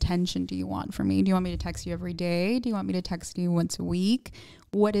much attention do you want from me? Do you want me to text you every day? Do you want me to text you once a week?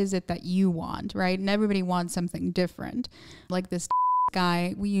 What is it that you want, right? And everybody wants something different. Like this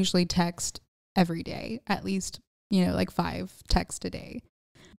guy, we usually text every day, at least, you know, like 5 texts a day.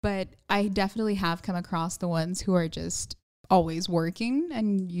 But I definitely have come across the ones who are just always working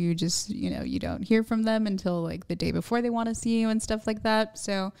and you just, you know, you don't hear from them until like the day before they want to see you and stuff like that.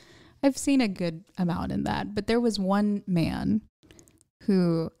 So I've seen a good amount in that. But there was one man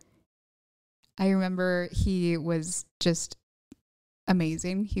who I remember he was just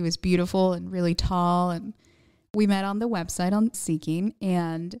amazing. He was beautiful and really tall. And we met on the website on Seeking.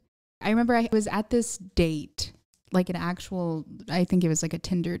 And I remember I was at this date, like an actual, I think it was like a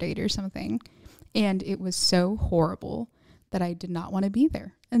Tinder date or something. And it was so horrible that I did not want to be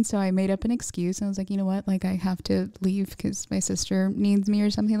there. And so I made up an excuse and I was like, you know what, like I have to leave because my sister needs me or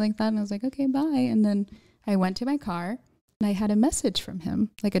something like that. And I was like, okay, bye. And then I went to my car and I had a message from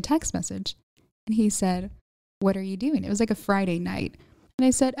him, like a text message. And he said, what are you doing? It was like a Friday night. And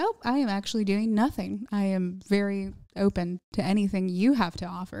I said, oh, I am actually doing nothing. I am very open to anything you have to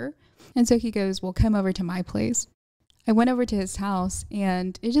offer. And so he goes, well, come over to my place. I went over to his house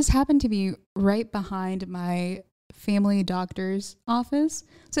and it just happened to be right behind my family doctor's office.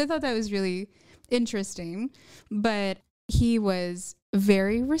 So I thought that was really interesting, but he was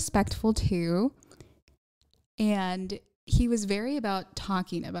very respectful too. And he was very about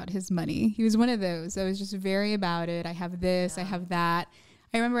talking about his money. He was one of those that was just very about it. I have this, I have that.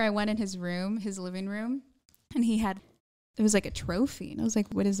 I remember I went in his room, his living room, and he had, it was like a trophy. And I was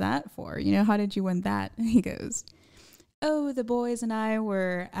like, what is that for? You know, how did you win that? And he goes, oh, the boys and I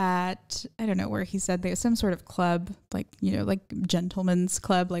were at, I don't know where he said they some sort of club, like, you know, like gentlemen's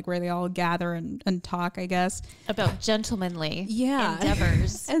club, like where they all gather and talk, I guess. About gentlemanly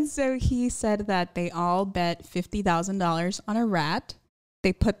endeavors. And so he said that they all bet $50,000 on a rat.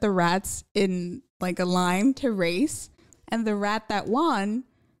 They put the rats in like a line to race. And the rat that won,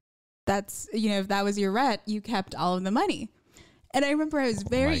 that's, you know, if that was your rat, you kept all of the money. And I remember I was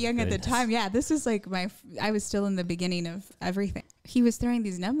very young at the time. Yeah, this is like I was still in the beginning of everything. He was throwing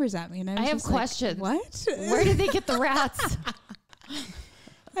these numbers at me. And I have questions. Like, what? Where did they get the rats?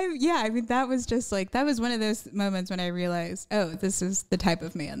 I mean, that was just like, that was one of those moments when I realized, oh, this is the type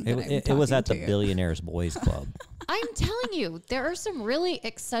of man that it was at the Billionaires Boys Club. I'm telling you, there are some really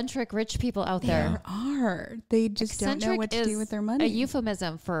eccentric rich people out there. There are. They just don't know what to do with their money. A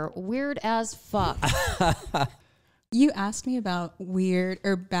euphemism for weird as fuck. You asked me about weird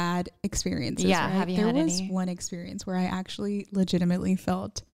or bad experiences. Yeah, right? have you had any? There was one experience where I actually legitimately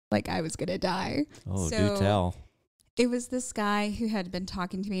felt like I was going to die. Oh, do tell. It was this guy who had been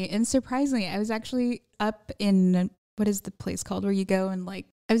talking to me. And surprisingly, I was actually up in, what is the place called where you go and like,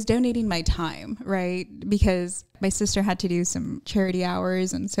 I was donating my time, right? Because my sister had to do some charity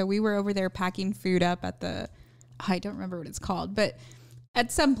hours. And so we were over there packing food up at I don't remember what it's called, but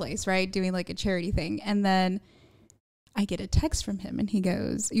at some place, right? Doing like a charity thing. And then I get a text from him and he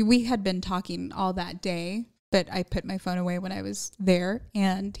goes, we had been talking all that day, but I put my phone away when I was there.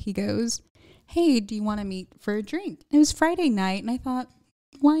 And he goes, hey, do you want to meet for a drink? It was Friday night. And I thought,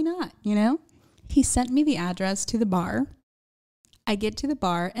 why not? You know, he sent me the address to the bar. I get to the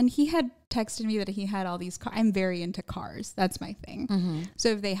bar and he had texted me that he had all these cars. I'm very into cars. That's my thing. Mm-hmm. So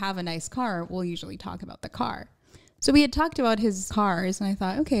if they have a nice car, we'll usually talk about the car. So we had talked about his cars and I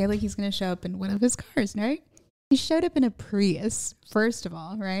thought, okay, like he's going to show up in one of his cars, right? He showed up in a Prius, first of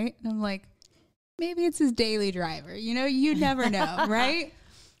all, right? And I'm like, maybe it's his daily driver. You know, you never know, right?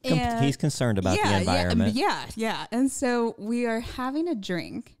 And he's concerned about the environment. Yeah. And so we are having a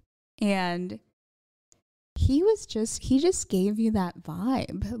drink and he just gave you that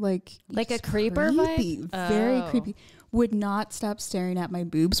vibe. Like a creeper vibe? Very creepy. Would not stop staring at my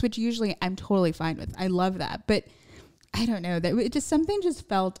boobs, which usually I'm totally fine with. I love that. But I don't know, that it just, something just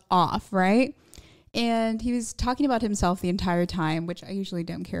felt off, right? And he was talking about himself the entire time, which I usually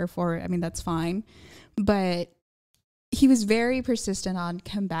don't care for. I mean, that's fine. But he was very persistent on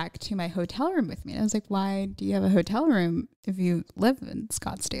come back to my hotel room with me. And I was like, why do you have a hotel room if you live in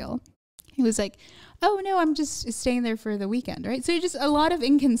Scottsdale? He was like, oh, no, I'm just staying there for the weekend, right? So just a lot of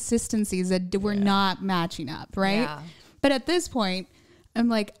inconsistencies that were not matching up, right? Yeah. But at this point, I'm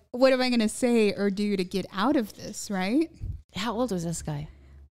like, what am I going to say or do to get out of this, right? How old was this guy?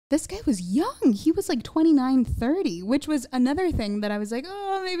 This guy was young. He was like 29, 30, which was another thing that I was like,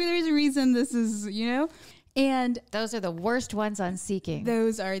 oh, maybe there's a reason this is, And those are the worst ones on Seeking.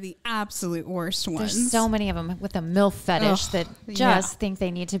 Those are the absolute worst ones. There's so many of them with a MILF fetish that just think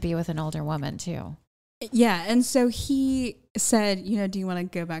they need to be with an older woman too. Yeah. And so he said, do you want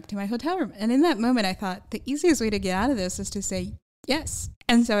to go back to my hotel room? And in that moment, I thought the easiest way to get out of this is to say yes.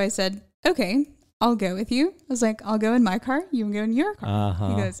 And so I said, okay, I'll go with you. I was like, I'll go in my car. You can go in your car.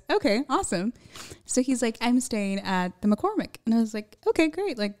 He goes, okay, awesome. So he's like, I'm staying at the McCormick. And I was like, okay,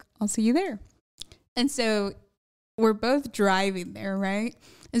 great. Like, I'll see you there. And so we're both driving there, right?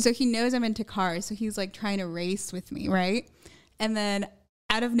 And so he knows I'm into cars. So he's like trying to race with me, right? And then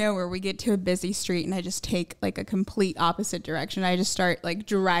out of nowhere, we get to a busy street and I just take like a complete opposite direction. I just start like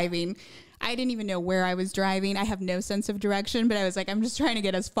driving. I didn't even know where I was driving. I have no sense of direction, but I was like, I'm just trying to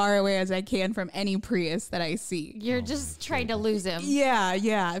get as far away as I can from any Prius that I see. You're just trying to lose him.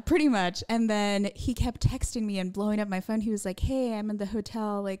 Yeah, pretty much. And then he kept texting me and blowing up my phone. He was like, hey, I'm in the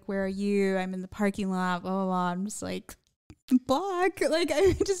hotel. Like, where are you? I'm in the parking lot, blah, blah, blah. I'm just like, block. Like,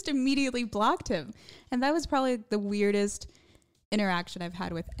 I just immediately blocked him. And that was probably the weirdest interaction I've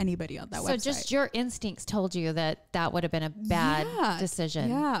had with anybody on that website. So just your instincts told you that would have been a bad decision.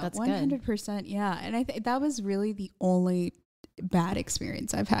 Yeah, that's 100%. Good. Yeah. And I think that was really the only bad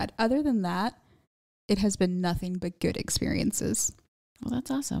experience I've had. Other than that, it has been nothing but good experiences. Well, that's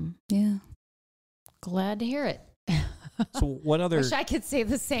awesome. Yeah. Glad to hear it. So what other... Wish I could say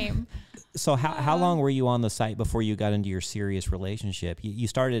the same. So how long were you on the site before you got into your serious relationship? You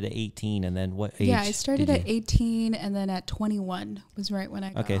started at 18 and then what age? Yeah, I started at 18 and then at 21 was right when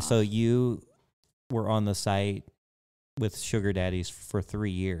I got off. So you were on the site with sugar daddies for 3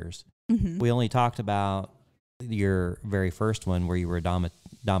 years. Mm-hmm. We only talked about your very first one where you were a dominatrix.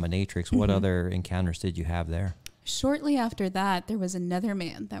 Mm-hmm. What other encounters did you have there? Shortly after that, there was another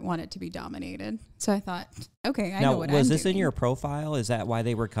man that wanted to be dominated. So I thought, okay, I know what I'm doing. Now, was this in your profile? Is that why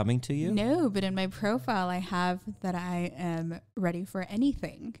they were coming to you? No, but in my profile, I have that I am ready for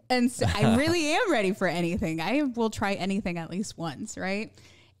anything. And so I really am ready for anything. I will try anything at least once, right?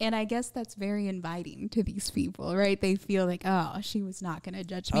 And I guess that's very inviting to these people, right? They feel like, oh, she was not going to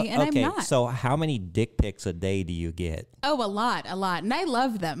judge me, and okay, I'm not. So how many dick pics a day do you get? Oh, a lot. And I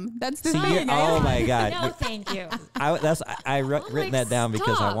love them. That's the thing. Oh, my God. No, thank you. I written that down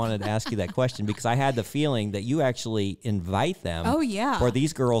because I wanted to ask you that question because I had the feeling that you actually invite them. Oh, yeah. Or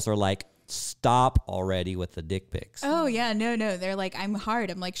these girls are like, stop already with the dick pics. Oh, yeah. No. They're like, I'm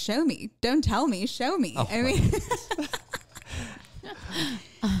hard. I'm like, show me. Don't tell me. Show me. Oh, I mean...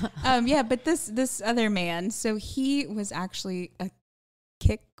 yeah, but this other man, so he was actually a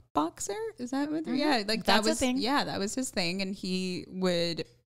kickboxer. Is that what? Mm-hmm. Yeah, like that was a thing. Yeah, that was his thing, and he would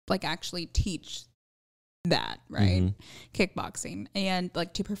like actually teach that, right? Mm-hmm. Kickboxing and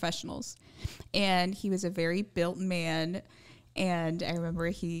like to professionals. And he was a very built man. And I remember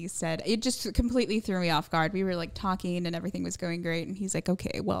he said, it just completely threw me off guard. We were like talking and everything was going great. And he's like,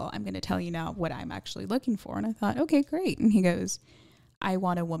 okay, well, I'm going to tell you now what I'm actually looking for. And I thought, okay, great. And he goes, I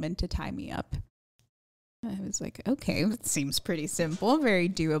want a woman to tie me up. I was like, okay, it seems pretty simple, very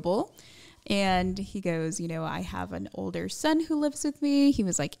doable. And he goes, I have an older son who lives with me. He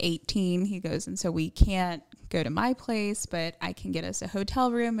was like 18. He goes, and so we can't go to my place, but I can get us a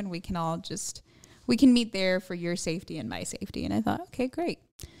hotel room and we can meet there for your safety and my safety. And I thought, okay, great.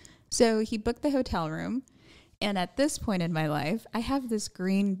 So he booked the hotel room. And at this point in my life, I have this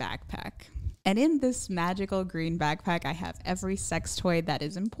green backpack. And in this magical green backpack, I have every sex toy that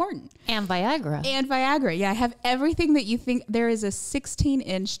is important. And Viagra. Yeah, I have everything that you think. There is a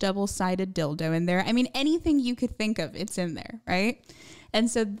 16-inch double-sided dildo in there. I mean, anything you could think of, it's in there, right? And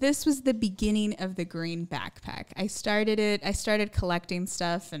so this was the beginning of the green backpack. I started collecting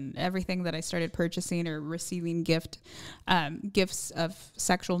stuff, and everything that I started purchasing or receiving gifts of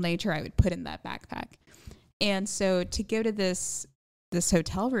sexual nature, I would put in that backpack. And so to go to this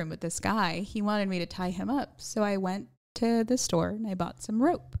hotel room with this guy, he wanted me to tie him up. So I went to the store and I bought some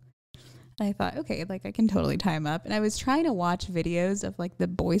rope. And I thought, okay, like I can totally tie him up. And I was trying to watch videos of like the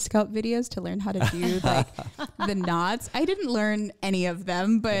Boy Scout videos to learn how to do like the knots. I didn't learn any of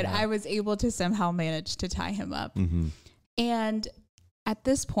them, but I was able to somehow manage to tie him up. And at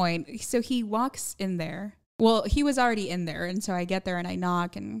this point, so he walks in there. Well, he was already in there. And so I get there and I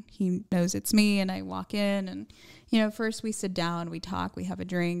knock and he knows it's me and I walk in and, you know, first we sit down, we talk, we have a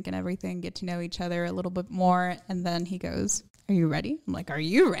drink and everything, get to know each other a little bit more. And then he goes, "Are you ready?" I'm like, "Are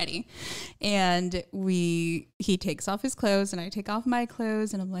you ready?" And he takes off his clothes and I take off my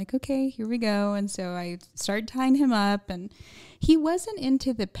clothes and I'm like, "Okay, here we go." And so I started tying him up and he wasn't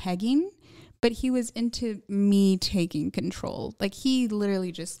into the pegging, but he was into me taking control. Like he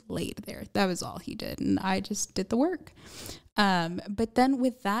literally just laid there. That was all he did. And I just did the work. But then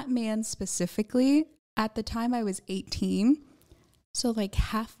with that man specifically, at the time I was 18. So like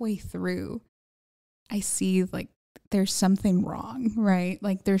halfway through, I see like there's something wrong, right?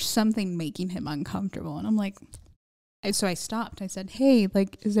 Like there's something making him uncomfortable. And I'm like, so I stopped. I said, "Hey,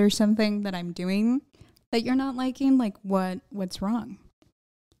 like, is there something that I'm doing that you're not liking? Like what's wrong?"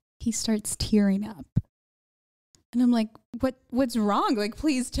 He starts tearing up. And I'm like, what's wrong? Like,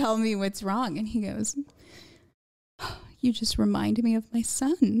 please tell me what's wrong. And he goes, "You just reminded me of my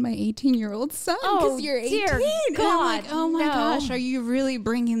son, my 18-year-old son, because you're 18. Dear And God, I'm like, oh my no. gosh, are you really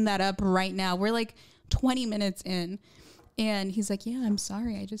bringing that up right now? We're like 20 minutes in. And he's like, "Yeah, I'm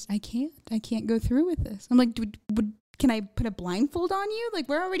sorry. I can't go through with this." I'm like, can I put a blindfold on you? Like,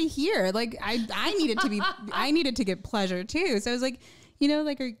 we're already here. Like, I needed to get pleasure too. So I was like, you know,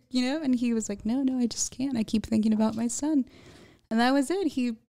 like, and he was like, no, I just can't. I keep thinking about my son. And that was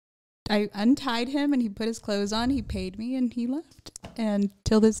it. I untied him and he put his clothes on. He paid me and he left. And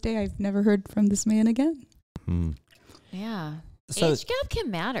till this day, I've never heard from this man again. Yeah. So, age gap can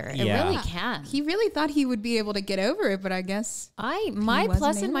matter. It Yeah. really can. He really thought he would be able to get over it, but I guess My wasn't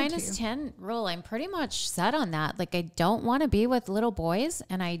plus and able minus to. 10 rule, I'm pretty much set on that. Like, I don't want to be with little boys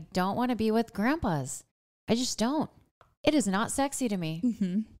and I don't want to be with grandpas. I just don't. It is not sexy to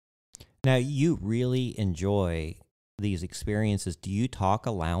me. now you really enjoy these experiences. Do you talk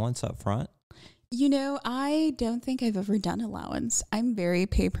allowance up front? You know, I don't think I've ever done allowance. I'm very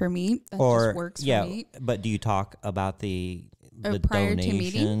pay per meet. That just works for me. But do you talk about the prior to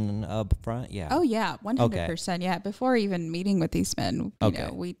donation up front? Yeah. Oh yeah, 100%. Yeah, before even meeting with these men, you Okay.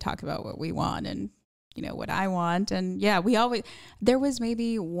 know, we talk about what we want and you know what I want, and yeah, there was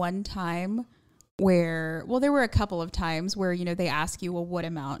maybe one time where, well, there were a couple of times where you know they ask you, well, what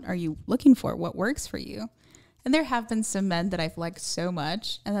amount are you looking for? What works for you? And there have been some men that I've liked so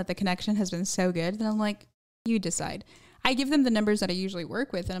much and that the connection has been so good that I'm like, you decide. I give them the numbers that I usually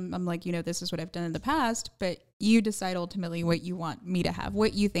work with. And I'm like, you know, this is what I've done in the past, but you decide ultimately what you want me to have,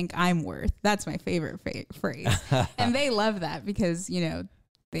 what you think I'm worth. That's my favorite phrase. And they love that because, you know,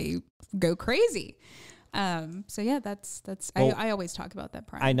 they go crazy. So yeah, well, I always talk about that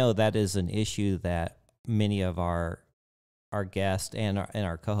prior. I know that is an issue that many of our guests and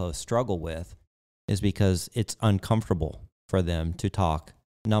our co-hosts struggle with, is because it's uncomfortable for them to talk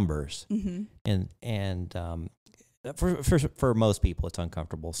numbers. And for most people, it's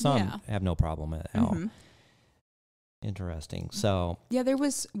uncomfortable. Some have no problem at all. Interesting. So yeah, there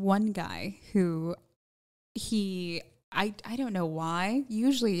was one guy who I don't know why.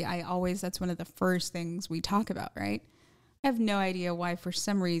 Usually that's one of the first things we talk about, right? I have no idea why, for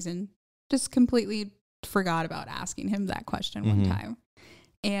some reason, just completely forgot about asking him that question one time.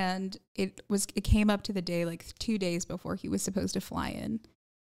 And it came up to the day, like 2 days before he was supposed to fly in.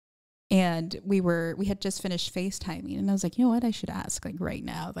 And we had just finished FaceTiming and I was like, you know what? I should ask like right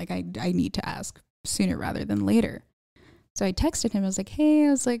now. Like I need to ask sooner rather than later. So I texted him. I was like, hey, I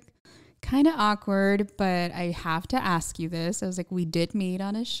was like, kind of awkward, but I have to ask you this. I was like, we did meet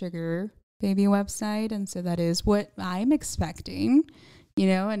on a sugar baby website. And so that is what I'm expecting, you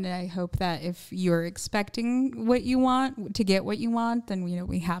know, and I hope that if you're expecting what you want to get what you want, then, you know,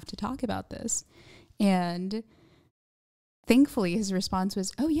 we have to talk about this. And thankfully his response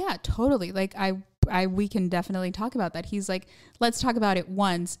was, oh yeah, totally. Like we can definitely talk about that. He's like, let's talk about it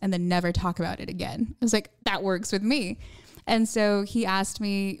once and then never talk about it again. I was like, that works with me. And so he asked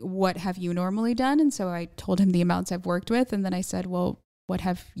me, what have you normally done? And so I told him the amounts I've worked with. And then I said, well, what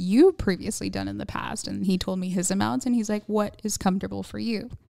have you previously done in the past? And he told me his amounts and he's like, what is comfortable for you?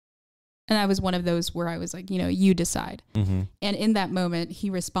 And I was one of those where I was like, you know, you decide. And in that moment,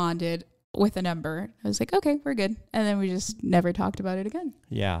 he responded with a number. I was like, okay, we're good. And then we just never talked about it again.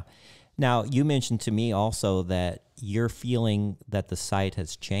 Yeah. Now, you mentioned to me also that you're feeling that the site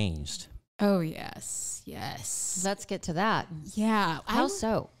has changed. Oh, yes. Yes. Let's get to that. Yeah. How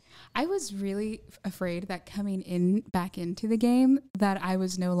so? I was really afraid that coming back into the game that I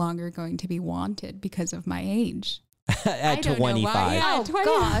was no longer going to be wanted because of my age. At 25. Yeah,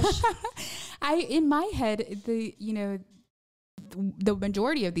 oh gosh. In my head, the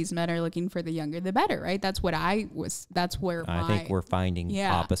majority of these men are looking for the younger the better, right? That's what I think we're finding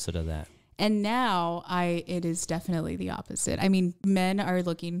opposite of that. And now it is definitely the opposite. I mean, men are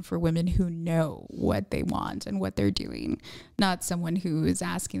looking for women who know what they want and what they're doing, not someone who is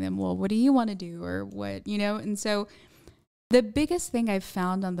asking them, well, what do you want to do? Or what, And so the biggest thing I've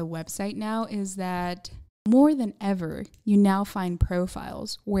found on the website now is that more than ever, you now find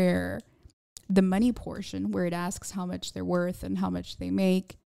profiles where the money portion, where it asks how much they're worth and how much they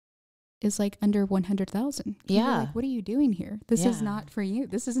make, is like under 100,000. Yeah. Like, what are you doing here? This is not for you.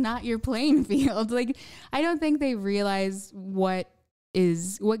 This is not your playing field. Like, I don't think they realize what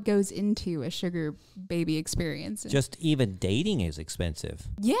goes into a sugar baby experience. Just even dating is expensive.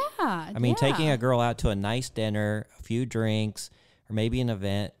 Yeah. I mean, taking a girl out to a nice dinner, a few drinks, or maybe an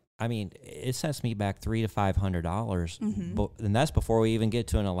event. I mean, it sets me back $300 to $500, and that's before we even get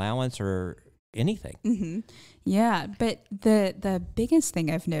to an allowance or anything. Mm-hmm. Yeah, but the biggest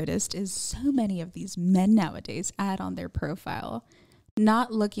thing I've noticed is so many of these men nowadays add on their profile,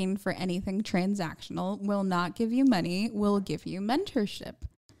 not looking for anything transactional, will not give you money, will give you mentorship.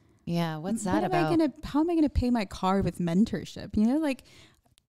 Yeah, what's that about? How am I gonna pay my car with mentorship? Like,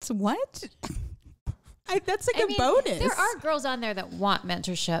 what? That's like a bonus. There are girls on there that want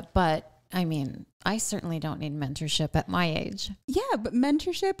mentorship, but I mean, I certainly don't need mentorship at my age. Yeah, but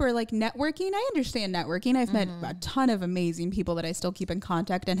mentorship or like networking, I understand networking. I've met a ton of amazing people that I still keep in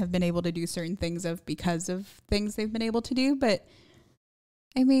contact and have been able to do certain things because of things they've been able to do. But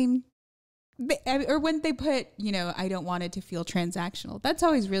I mean, or when they put, I don't want it to feel transactional. That's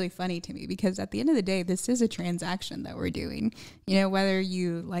always really funny to me because at the end of the day, this is a transaction that we're doing. Whether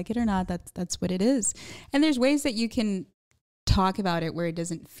you like it or not, that's what it is. And there's ways that you can talk about it where it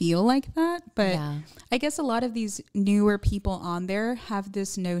doesn't feel like that, but I guess a lot of these newer people on there have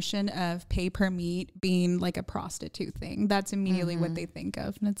this notion of pay per meet being like a prostitute thing. That's immediately what they think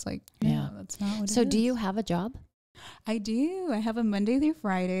of, and it's like, that's not what it is. So do you have a job? I do. I have a Monday through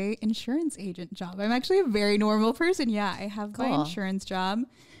Friday insurance agent job. I'm actually a very normal person. Yeah, I have my insurance job.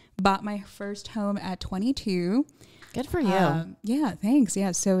 Bought my first home at 22. Good for you. Yeah, thanks.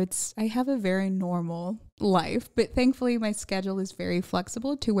 Yeah, so I have a very normal life, but thankfully my schedule is very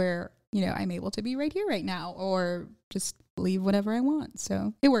flexible to where, I'm able to be right here right now or just leave whatever I want.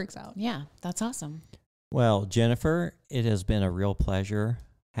 So it works out. Yeah, that's awesome. Well, Jennifer, it has been a real pleasure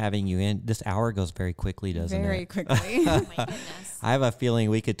having you in. This hour goes very quickly, doesn't it? Very quickly. Oh my goodness. I have a feeling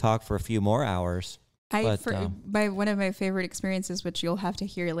we could talk for a few more hours. One of my favorite experiences, which you'll have to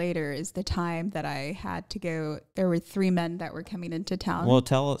hear later, is the time that I had to go. There were 3 men that were coming into town. Well,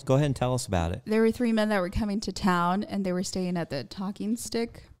 go ahead and tell us about it. There were 3 men that were coming to town, and they were staying at the Talking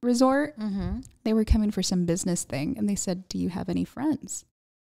Stick Resort. Mm-hmm. They were coming for some business thing, and they said, "Do you have any friends?"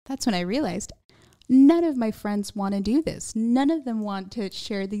 That's when I realized none of my friends want to do this. None of them want to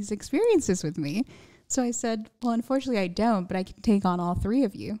share these experiences with me. So I said, "Well, unfortunately, I don't, but I can take on all 3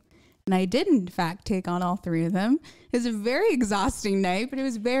 of you." And I did, in fact, take on all 3 of them. It was a very exhausting night, but it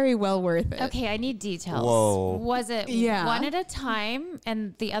was very well worth it. Okay, I need details. Whoa. Was it one at a time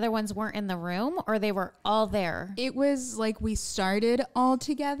and the other ones weren't in the room, or they were all there? It was like we started all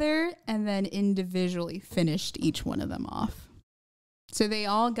together and then individually finished each one of them off. So they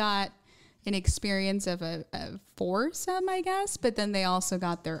all got an experience of a foursome, I guess, but then they also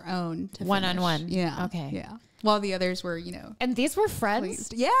got their own to one-on-one. Yeah. Okay. Yeah. While the others were, And these were friends?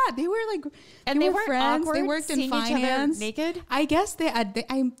 pleased. Yeah, they were like, And they were weren't friends. awkward They worked in seeing each other finance. naked? I guess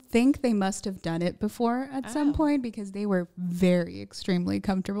I think they must have done it before at some point because they were very extremely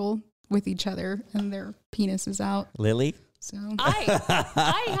comfortable with each other and their penises out. Lilly? So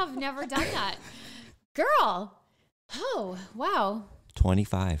I have never done that. Girl. Oh, wow.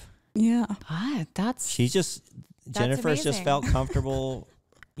 25. yeah. Jennifer's just amazing. felt comfortable,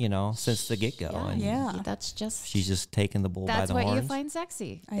 since the get-go. Yeah, and Yeah. That's just she's just taking the bull by that's the what horns. you find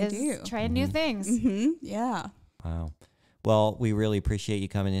sexy. I is do. Trying new things. Mm-hmm. Yeah. Wow. Well, we really appreciate you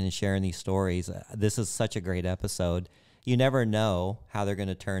coming in and sharing these stories. This is such a great episode. You never know how they're going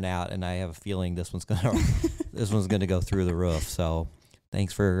to turn out, and I have a feeling this one's going to go through the roof. So,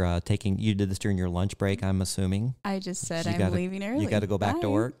 thanks for you did this during your lunch break, I'm assuming. I just said You I'm gotta- leaving early. You got to go back to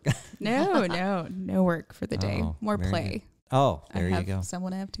Bye. work. No work for the day. Oh, More very play. Oh, I there you have go.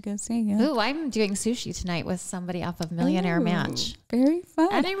 someone I have to go see. Yeah. Ooh, I'm doing sushi tonight with somebody off of Millionaire Ooh, Match. Very fun.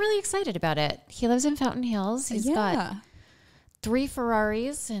 And I'm really excited about it. He lives in Fountain Hills. He's got 3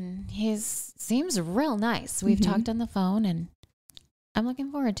 Ferraris and he seems real nice. We've talked on the phone and I'm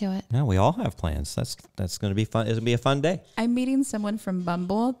looking forward to it. No, we all have plans. That's going to be fun. It's going to be a fun day. I'm meeting someone from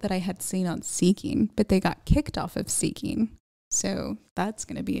Bumble that I had seen on Seeking, but they got kicked off of Seeking. So that's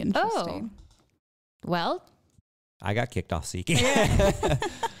going to be interesting. Well, I got kicked off Seeking.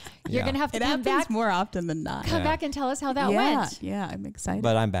 you're going to have to It come happens back. more often than not. Come back and tell us how that went. Yeah, I'm excited.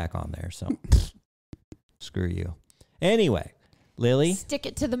 But I'm back on there, so screw you. Anyway, Lily, Stick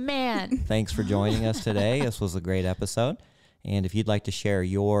it to the man. thanks for joining us today. This was a great episode. And if you'd like to share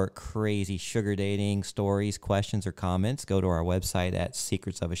your crazy sugar dating stories, questions, or comments, go to our website at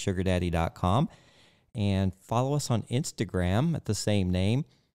secretsofasugardaddy.com and follow us on Instagram at the same name.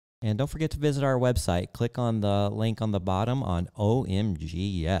 And don't forget to visit our website. Click on the link on the bottom on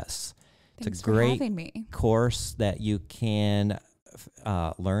OMGS. Thanks It's a great for having me. course that you can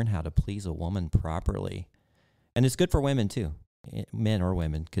learn how to please a woman properly. And it's good for women too. Men or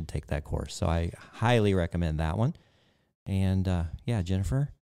women could take that course. So I highly recommend that one. And yeah, Jennifer,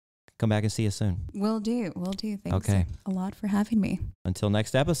 come back and see us soon. Will do. Thanks Okay. a lot for having me. Until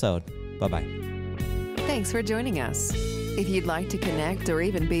next episode. Bye-bye. Thanks for joining us. If you'd like to connect or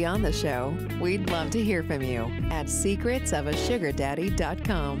even be on the show, we'd love to hear from you at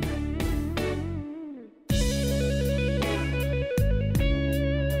secretsofasugardaddy.com.